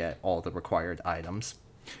once you get all the required items.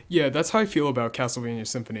 Yeah, that's how I feel about Castlevania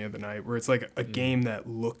Symphony of the Night, where it's like a game that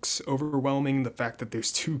looks overwhelming. The fact that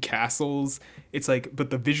there's 2 castles, it's like,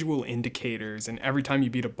 but the visual indicators, and every time you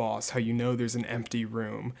beat a boss, how you know there's an empty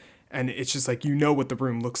room. And it's just like, you know what the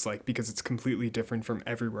room looks like because it's completely different from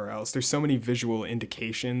everywhere else. There's so many visual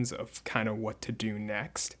indications of kind of what to do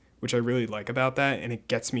next, which I really like about that, and it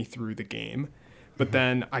gets me through the game. But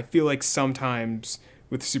then I feel like sometimes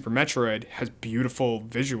with Super Metroid has beautiful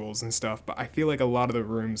visuals and stuff, but I feel like a lot of the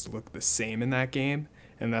rooms look the same in that game,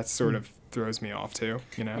 and that sort of throws me off too,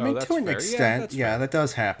 you know? I mean, to an extent, yeah, that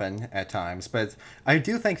does happen at times, but I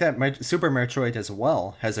do think that Super Metroid as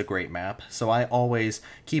well has a great map, so I always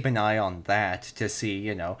keep an eye on that to see,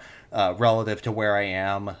 you know, relative to where I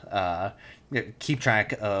am, keep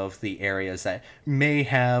track of the areas that may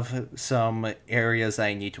have some areas that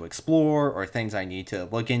I need to explore or things I need to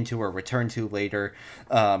look into or return to later.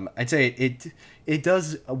 I'd say it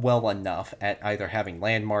does well enough at either having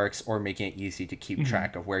landmarks or making it easy to keep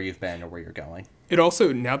track of where you've been or where you're going. It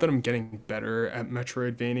also, now that I'm getting better at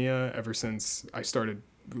Metroidvania, ever since I started,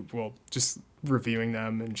 just reviewing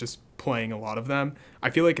them and just playing a lot of them, I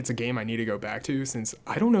feel like it's a game I need to go back to, since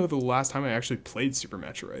I don't know the last time I actually played Super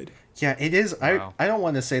Metroid. Yeah, it is. Wow. I don't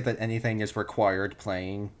want to say that anything is required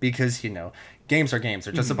playing, because, you know, games are games.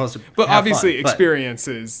 They're just supposed to But have obviously, fun,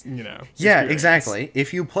 experiences, you know. Yeah, experience. exactly.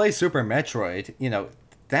 If you play Super Metroid, you know,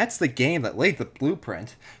 that's the game that laid the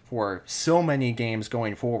blueprint for so many games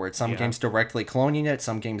going forward. Some games directly cloning it,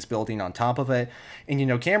 some games building on top of it. And, you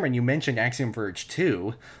know, Cameron, you mentioned Axiom Verge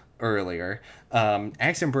 2 earlier.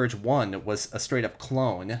 Axiom Verge 1 was a straight up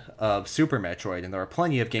clone of Super Metroid, and there are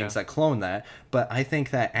plenty of games that clone that, but I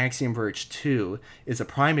think that Axiom Verge 2 is a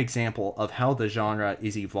prime example of how the genre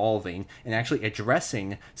is evolving and actually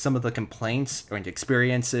addressing some of the complaints and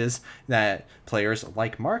experiences that players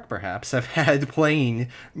like Mark perhaps have had playing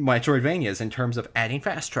Metroidvanias, in terms of adding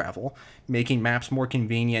fast travel, making maps more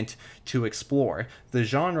convenient to explore. The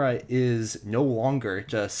genre is no longer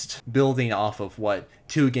just building off of what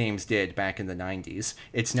 2 games did back in the 90s.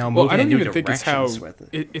 It's now moving in new directions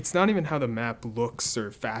with it. It's not even how the map looks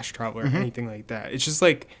or fast travel or anything like that. It's just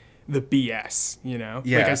like the BS, you know?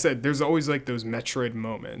 Yeah. Like I said, there's always like those Metroid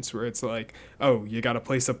moments where it's like, oh, you got to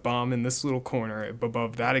place a bomb in this little corner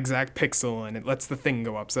above that exact pixel, and it lets the thing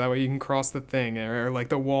go up so that way you can cross the thing, or like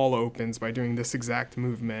the wall opens by doing this exact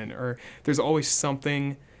movement, or there's always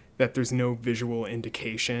something that there's no visual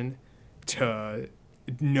indication to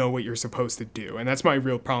know what you're supposed to do. And that's my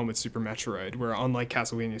real problem with Super Metroid, where unlike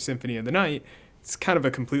Castlevania Symphony of the Night, it's kind of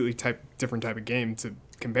a completely different type of game to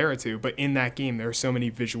compare it to, but in that game there are so many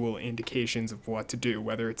visual indications of what to do,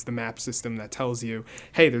 whether it's the map system that tells you,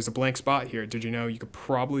 hey, there's a blank spot here, did you know you could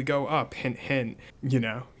probably go up, hint hint. You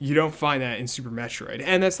don't find that in Super Metroid,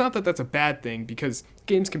 and that's not that that's a bad thing, because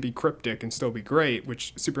games can be cryptic and still be great,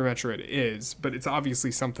 which Super Metroid is, but it's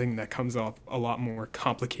obviously something that comes off a lot more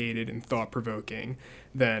complicated and thought-provoking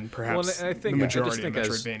than perhaps and I think, the majority of as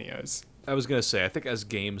Metroidvanias. I was going to say, I think as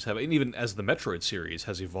games have, and even as the Metroid series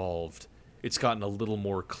has evolved, it's gotten a little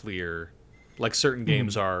more clear. Like, certain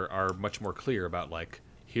games are much more clear about, like,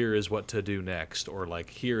 here is what to do next, or, like,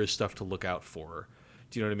 here is stuff to look out for.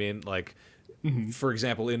 Do you know what I mean? Like, for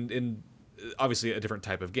example, in obviously a different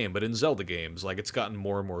type of game, but in Zelda games, like, it's gotten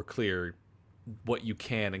more and more clear what you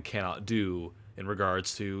can and cannot do in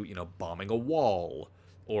regards to, bombing a wall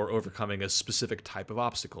or overcoming a specific type of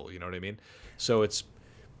obstacle. You know what I mean? So it's,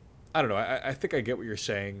 I don't know. I think I get what you're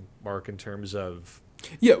saying, Mark, in terms of...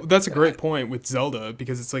 Yeah, that's a great point with Zelda,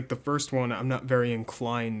 because it's like the first one I'm not very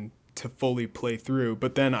inclined to fully play through,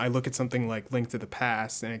 but then I look at something like Link to the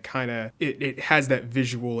Past, and it has that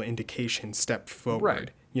visual indication step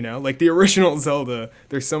forward. Right. Like the original Zelda,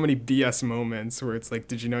 there's so many BS moments where it's like,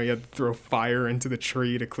 did you know you had to throw fire into the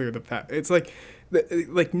tree to clear the path? It's like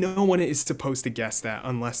no one is supposed to guess that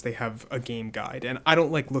unless they have a game guide, and I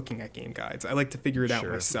don't like looking at game guides. I like to figure it out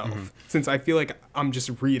myself, since I feel like I'm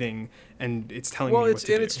just reading and it's telling me what to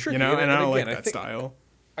do. It's tricky, and I don't again, like that style.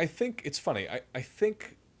 I think it's funny. I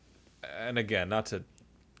think, and again, not to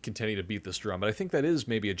continue to beat this drum, but I think that is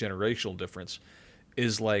maybe a generational difference.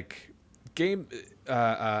 Is like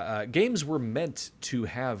games were meant to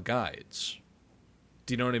have guides.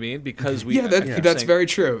 Do you know what I mean? Because that's very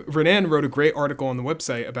true. Renan wrote a great article on the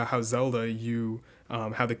website about how Zelda,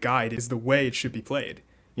 how the guide is the way it should be played.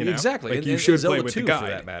 Exactly. Like, you should Zelda play with 2, the guide. for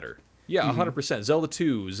that matter. Yeah, 100%. Zelda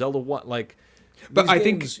 2, Zelda 1, like... But I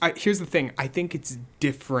think, here's the thing. I think it's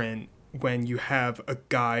different when you have a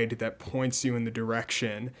guide that points you in the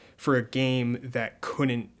direction for a game that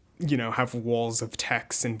couldn't, have walls of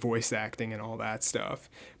text and voice acting and all that stuff.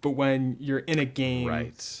 But when you're in a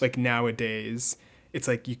game, like nowadays... It's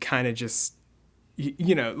like you kind of just,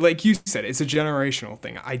 like you said, it's a generational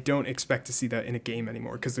thing. I don't expect to see that in a game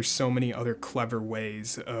anymore, because there's so many other clever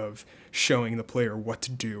ways of showing the player what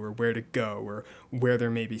to do or where to go or where there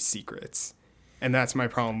may be secrets. And that's my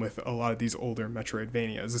problem with a lot of these older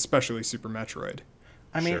Metroidvanias, especially Super Metroid.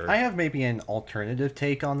 I mean, I have maybe an alternative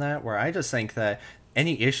take on that, where I just think that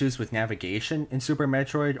any issues with navigation in Super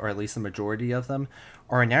Metroid, or at least the majority of them,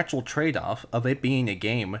 are a natural trade-off of it being a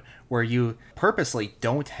game where you purposely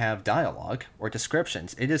don't have dialogue or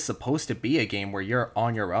descriptions. It is supposed to be a game where you're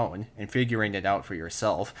on your own and figuring it out for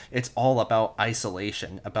yourself. It's all about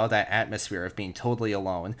isolation, about that atmosphere of being totally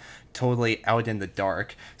alone, totally out in the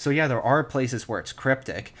dark. So yeah, there are places where it's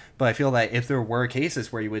cryptic, but I feel that if there were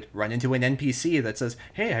cases where you would run into an NPC that says,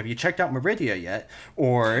 hey, have you checked out Meridia yet?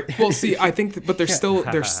 Or... Well, see, I think, but there's still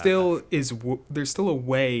a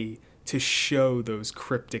way to show those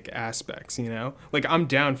cryptic aspects, Like, I'm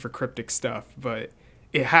down for cryptic stuff, but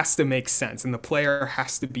it has to make sense, and the player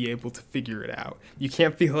has to be able to figure it out. You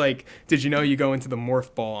can't be like, did you know you go into the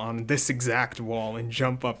morph ball on this exact wall and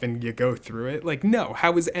jump up and you go through it? Like, no,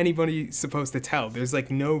 how is anybody supposed to tell? There's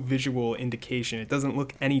like no visual indication. It doesn't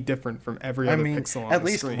look any different from every other pixel on the screen. At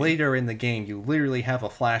least later in the game, you literally have a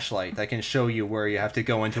flashlight that can show you where you have to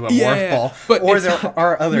go into a morph ball. But or there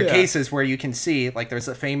are other cases where you can see, like there's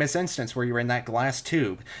a famous instance where you're in that glass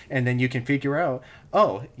tube, and then you can figure out,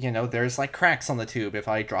 oh, there's like cracks on the tube. If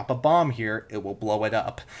I drop a bomb here, it will blow it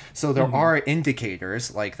up. So there are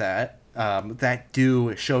indicators like that that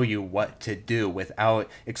do show you what to do without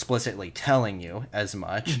explicitly telling you as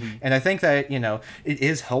much. And I think that, it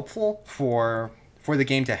is helpful for the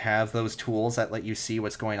game to have those tools that let you see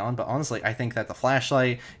what's going on. But honestly, I think that the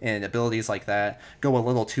flashlight and abilities like that go a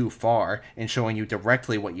little too far in showing you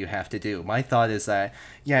directly what you have to do. My thought is that,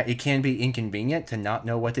 yeah, it can be inconvenient to not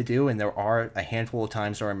know what to do, and there are a handful of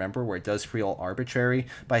times I remember where it does feel arbitrary,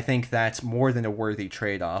 but I think that's more than a worthy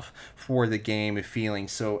trade-off for the game feeling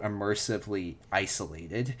so immersively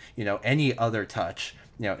isolated. Any other touch,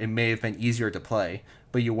 it may have been easier to play,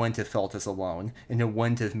 but you wouldn't have felt as alone, and it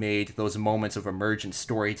wouldn't have made those moments of emergent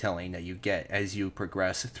storytelling that you get as you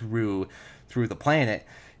progress through the planet.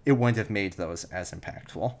 It wouldn't have made those as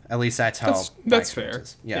impactful. At least that's how. That's fair.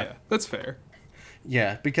 Yeah, that's fair.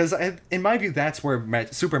 Yeah, because in my view, that's where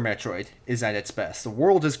Super Metroid is at its best. The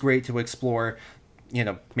world is great to explore.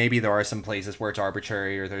 maybe there are some places where it's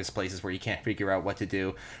arbitrary or there's places where you can't figure out what to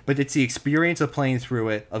do, but it's the experience of playing through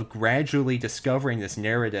it, of gradually discovering this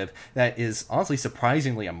narrative that is honestly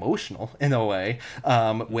surprisingly emotional in a way,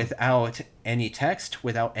 without any text,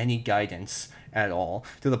 without any guidance at all,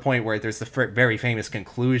 to the point where there's the very famous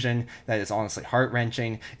conclusion that is honestly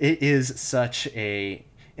heart-wrenching. It is such a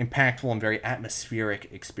impactful and very atmospheric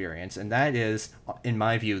experience, and that is, in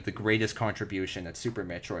my view, the greatest contribution that Super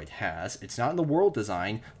Metroid has. It's not in the world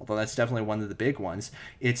design, although that's definitely one of the big ones.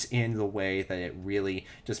 It's in the way that it really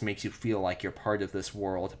just makes you feel like you're part of this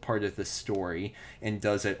world, part of this story, and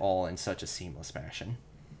does it all in such a seamless fashion.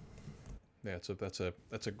 Yeah, so that's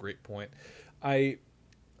a great point.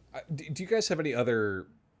 Do you guys have any other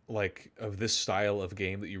like of this style of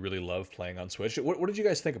game that you really love playing on Switch? What did you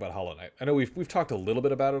guys think about Hollow Knight? I know we've talked a little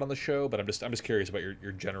bit about it on the show, but I'm just curious about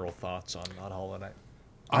your general thoughts on Hollow Knight.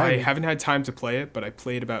 I haven't had time to play it, but I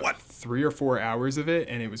played about 3 or 4 hours of it,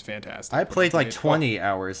 and it was fantastic. I played like 20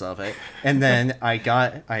 hours of it, and then I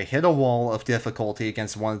hit a wall of difficulty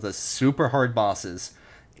against one of the super hard bosses.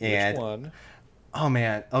 And, which one? Oh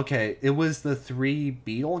man, okay, it was the 3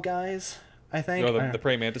 beetle guys, I think. Oh, the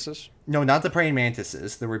praying mantises? No, not the praying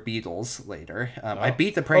mantises. There were beetles later. I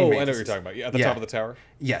beat the praying mantises. I know what you're talking about. Yeah, at the top of the tower?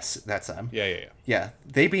 Yes, that's them. Yeah. Yeah,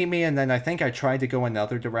 they beat me, and then I think I tried to go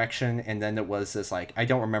another direction, and then it was this, like, I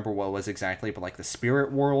don't remember what it was exactly, but like the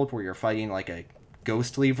spirit world where you're fighting like a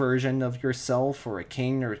ghostly version of yourself or a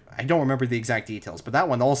king, or I don't remember the exact details, but that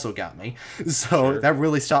one also got me. So that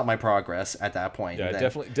really stopped my progress at that point. Yeah,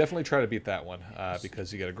 definitely try to beat that one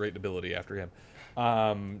because you get a great ability after him.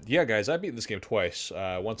 Yeah, guys, I beat this game twice.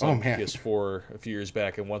 Once on PS4 a few years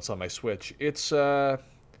back, and once on my Switch. It's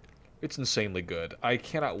insanely good. I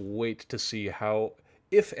cannot wait to see how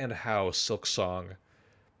Silksong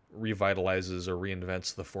revitalizes or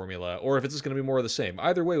reinvents the formula, or if it's just going to be more of the same.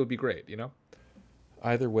 Either way would be great,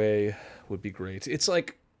 Either way would be great. It's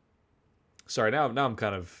like, sorry, now I'm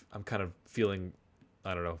kind of feeling,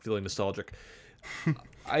 I don't know, feeling nostalgic.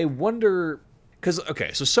 I wonder.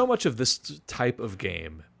 Because, so much of this type of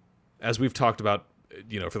game, as we've talked about,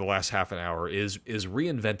 for the last half an hour, is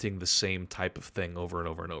reinventing the same type of thing over and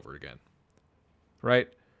over and over again, right?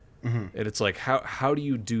 Mm-hmm. And it's like, how do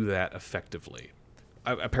you do that effectively?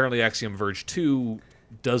 Apparently, Axiom Verge 2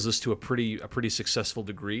 does this to a pretty successful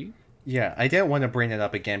degree. Yeah, I didn't want to bring it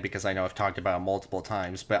up again because I know I've talked about it multiple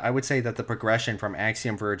times, but I would say that the progression from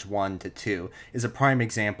Axiom Verge 1 to 2 is a prime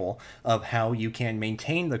example of how you can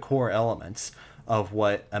maintain the core elements of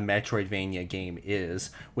what a Metroidvania game is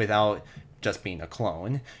without just being a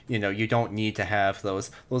clone. You don't need to have those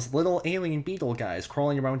little alien beetle guys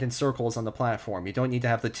crawling around in circles on the platform. You don't need to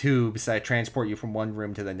have the tubes that transport you from one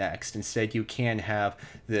room to the next. Instead, you can have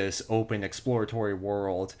this open exploratory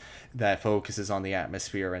world that focuses on the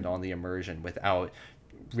atmosphere and on the immersion without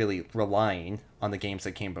really relying on the games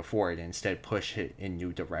that came before it, and instead push it in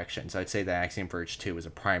new directions. I'd say that Axiom Verge 2 is a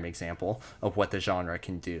prime example of what the genre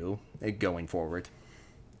can do going forward.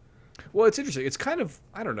 Well, it's interesting. It's kind of,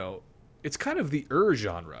 I don't know, it's kind of the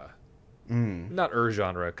genre. Not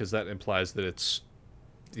genre, because that implies that it's,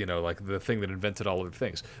 like the thing that invented all other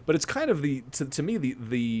things. But it's kind of to me,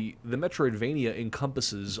 the Metroidvania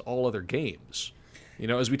encompasses all other games.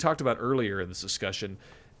 As we talked about earlier in this discussion,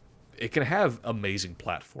 it can have amazing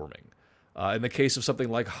platforming. In the case of something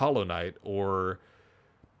like Hollow Knight, or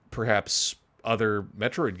perhaps other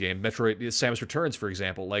Metroid game, Samus Returns, for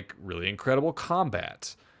example, like really incredible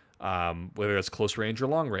combat, whether it's close range or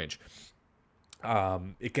long range.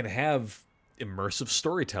 It can have immersive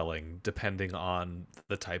storytelling depending on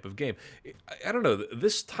the type of game. I don't know,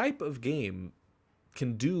 this type of game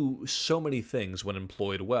can do so many things when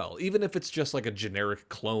employed well, even if it's just like a generic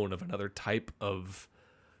clone of another type of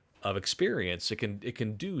experience. It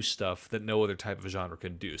can do stuff that no other type of genre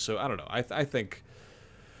can do. So I don't know. I think,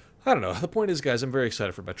 I don't know. The point is, guys, I'm very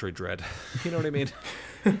excited for Metroid Dread. You know what I mean?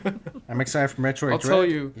 I'm excited for Metroid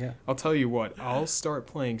Dread. I'll tell you what. I'll start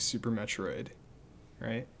playing Super Metroid,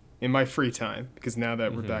 right, in my free time, because now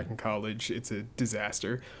that we're back in college, it's a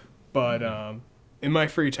disaster. But in my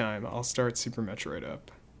free time, I'll start Super Metroid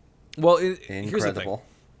up. Well, here's the thing.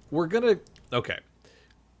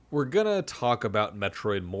 We're gonna talk about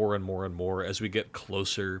Metroid more and more and more as we get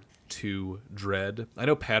closer to Dread. I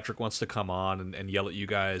know Patrick wants to come on and yell at you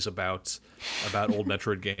guys about old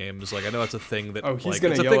Metroid games. Like, I know that's a thing that he's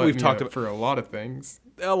gonna it's a yell thing at we've me talked about for a lot of things.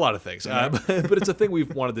 But it's a thing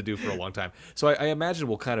we've wanted to do for a long time. So I imagine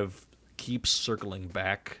we'll kind of keep circling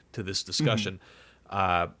back to this discussion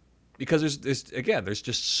because there's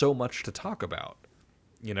just so much to talk about.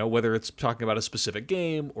 Whether it's talking about a specific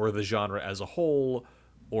game or the genre as a whole,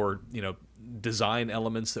 or design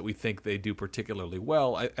elements that we think they do particularly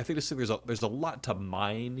well. I think there's a lot to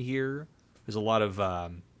mine here. There's a lot of I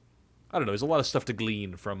don't know. There's a lot of stuff to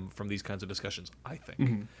glean from these kinds of discussions, I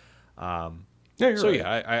think. Yeah, you're So right.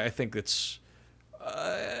 yeah, I think it's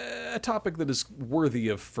a topic that is worthy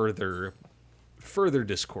of further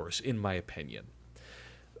discourse, in my opinion.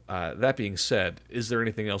 That being said, is there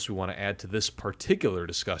anything else we want to add to this particular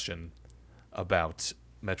discussion about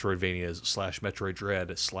Metroidvanias / Metroid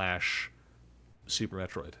Dread / Super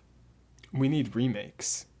Metroid? We need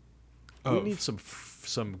remakes. We of need some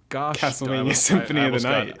gosh. Castlevania Symphony of the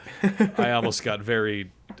Night. I almost got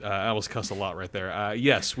very. I almost cussed a lot right there.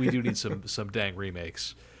 Yes, we do need some dang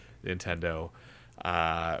remakes, Nintendo.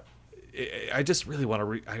 I just really want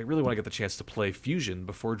to. I really want to get the chance to play Fusion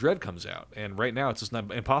before Dread comes out, and right now it's just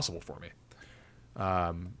not impossible for me.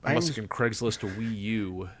 I must have can Craigslist a Wii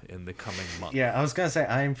U in the coming month. Yeah, I was gonna say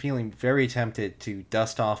I am feeling very tempted to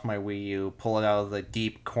dust off my Wii U, pull it out of the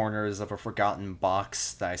deep corners of a forgotten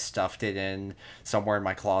box that I stuffed it in somewhere in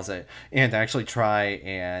my closet, and actually try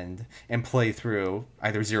and play through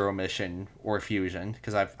either Zero Mission or Fusion,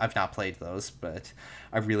 because I've not played those, but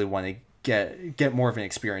I really want to get more of an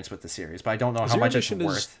experience with the series. But I don't know how much it's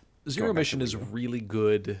worth. Zero Mission is really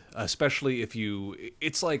good, especially if you.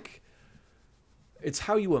 It's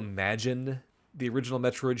how you imagine the original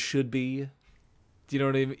Metroid should be. Do you know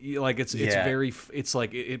what I mean? Like it's very. It's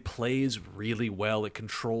like it plays really well. It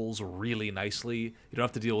controls really nicely. You don't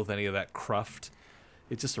have to deal with any of that cruft.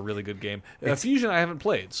 It's just a really good game. Fusion I haven't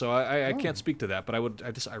played, so I can't speak to that. But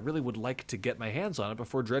I really would like to get my hands on it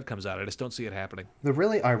before Dread comes out. I just don't see it happening. The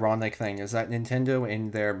really ironic thing is that Nintendo,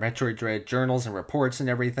 in their Metroid Dread journals and reports and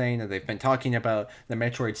everything, that they've been talking about the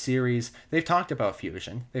Metroid series, they've talked about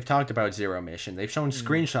Fusion, they've talked about Zero Mission, they've shown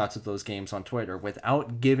screenshots of those games on Twitter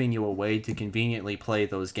without giving you a way to convenient play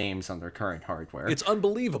those games on their current hardware. It's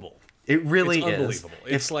unbelievable. It really It's is. unbelievable.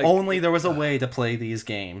 It's If like only there was a way to play these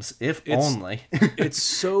games. If only. It's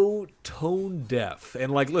so tone deaf.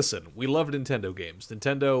 And like, listen, we love Nintendo games.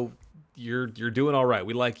 Nintendo, you're doing all right.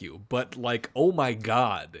 We like you. But like, oh my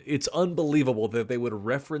God, it's unbelievable that they would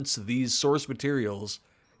reference these source materials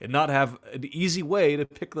and not have an easy way to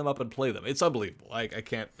pick them up and play them. It's unbelievable. I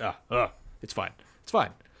can't. It's fine. It's fine.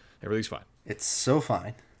 Everything's fine. It's so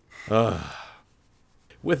fine.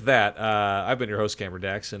 With that, I've been your host, Cameron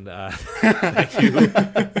Dax, and thank you.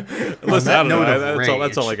 Listen, I don't know.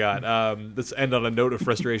 That's all I got. Let's end on a note of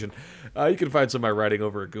frustration. You can find some of my writing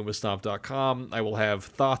over at goombastomp.com. I will have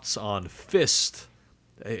thoughts on Fist,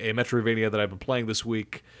 a Metroidvania that I've been playing this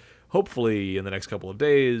week. Hopefully in the next couple of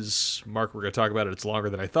days. Mark, we're going to talk about it. It's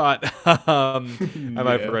longer than I thought. I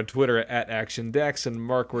might be on Twitter at ActionDex. And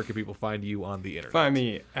Mark, where can people find you on the internet? Find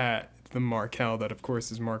me at the Markel, that of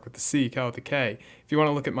course is Mark with the C, Cal with the K. If you want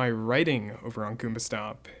to look at my writing over on Goomba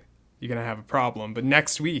Stomp, you're going to have a problem. But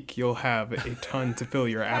next week, you'll have a ton to fill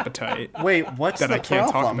your appetite. Wait, what's that the I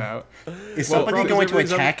can't problem? talk about. Is somebody going to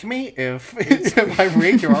attack me if I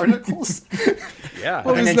read your articles? Yeah.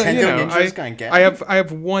 Well, Is Nintendo that, Ninja's gonna get I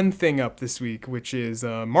have one thing up this week, which is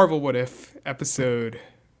Marvel What If episode.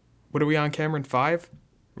 What are we on, Cameron? 5? Are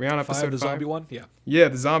we on episode 5? The zombie one? Yeah. Yeah,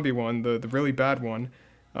 the zombie one, the really bad one.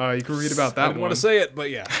 You can read about that one. I didn't want to say it, but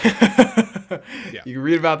yeah. Yeah. You can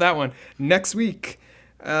read about that one next week.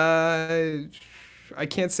 I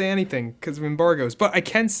can't say anything because of embargoes, but I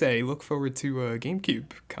can say look forward to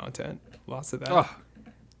GameCube content. Lots of that. Oh,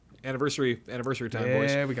 anniversary time,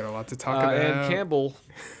 boys. Yeah, we got a lot to talk about. And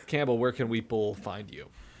Campbell, where can people find you?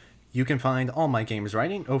 You can find all my games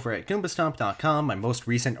writing over at goombastomp.com. My most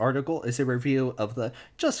recent article is a review of the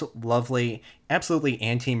just lovely, absolutely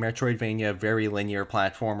anti-Metroidvania, very linear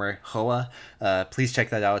platformer, Hoa. Please check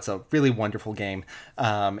that out. It's a really wonderful game.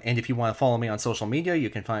 And if you want to follow me on social media, you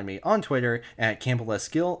can find me on Twitter at Campbell S.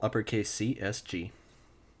 Gill, uppercase CSG.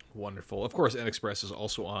 Wonderful. Of course, NXpress is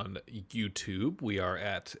also on YouTube. We are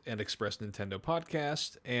at NXpress Nintendo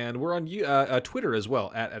Podcast, and we're on Twitter as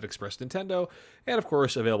well, at NXpress Nintendo, and of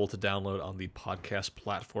course, available to download on the podcast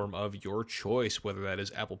platform of your choice, whether that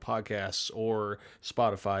is Apple Podcasts or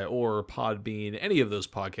Spotify or Podbean, any of those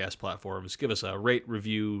podcast platforms. Give us a rate,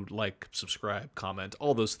 review, like, subscribe, comment,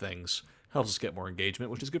 all those things. Helps us get more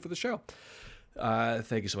engagement, which is good for the show.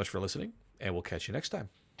 Thank you so much for listening, and we'll catch you next time.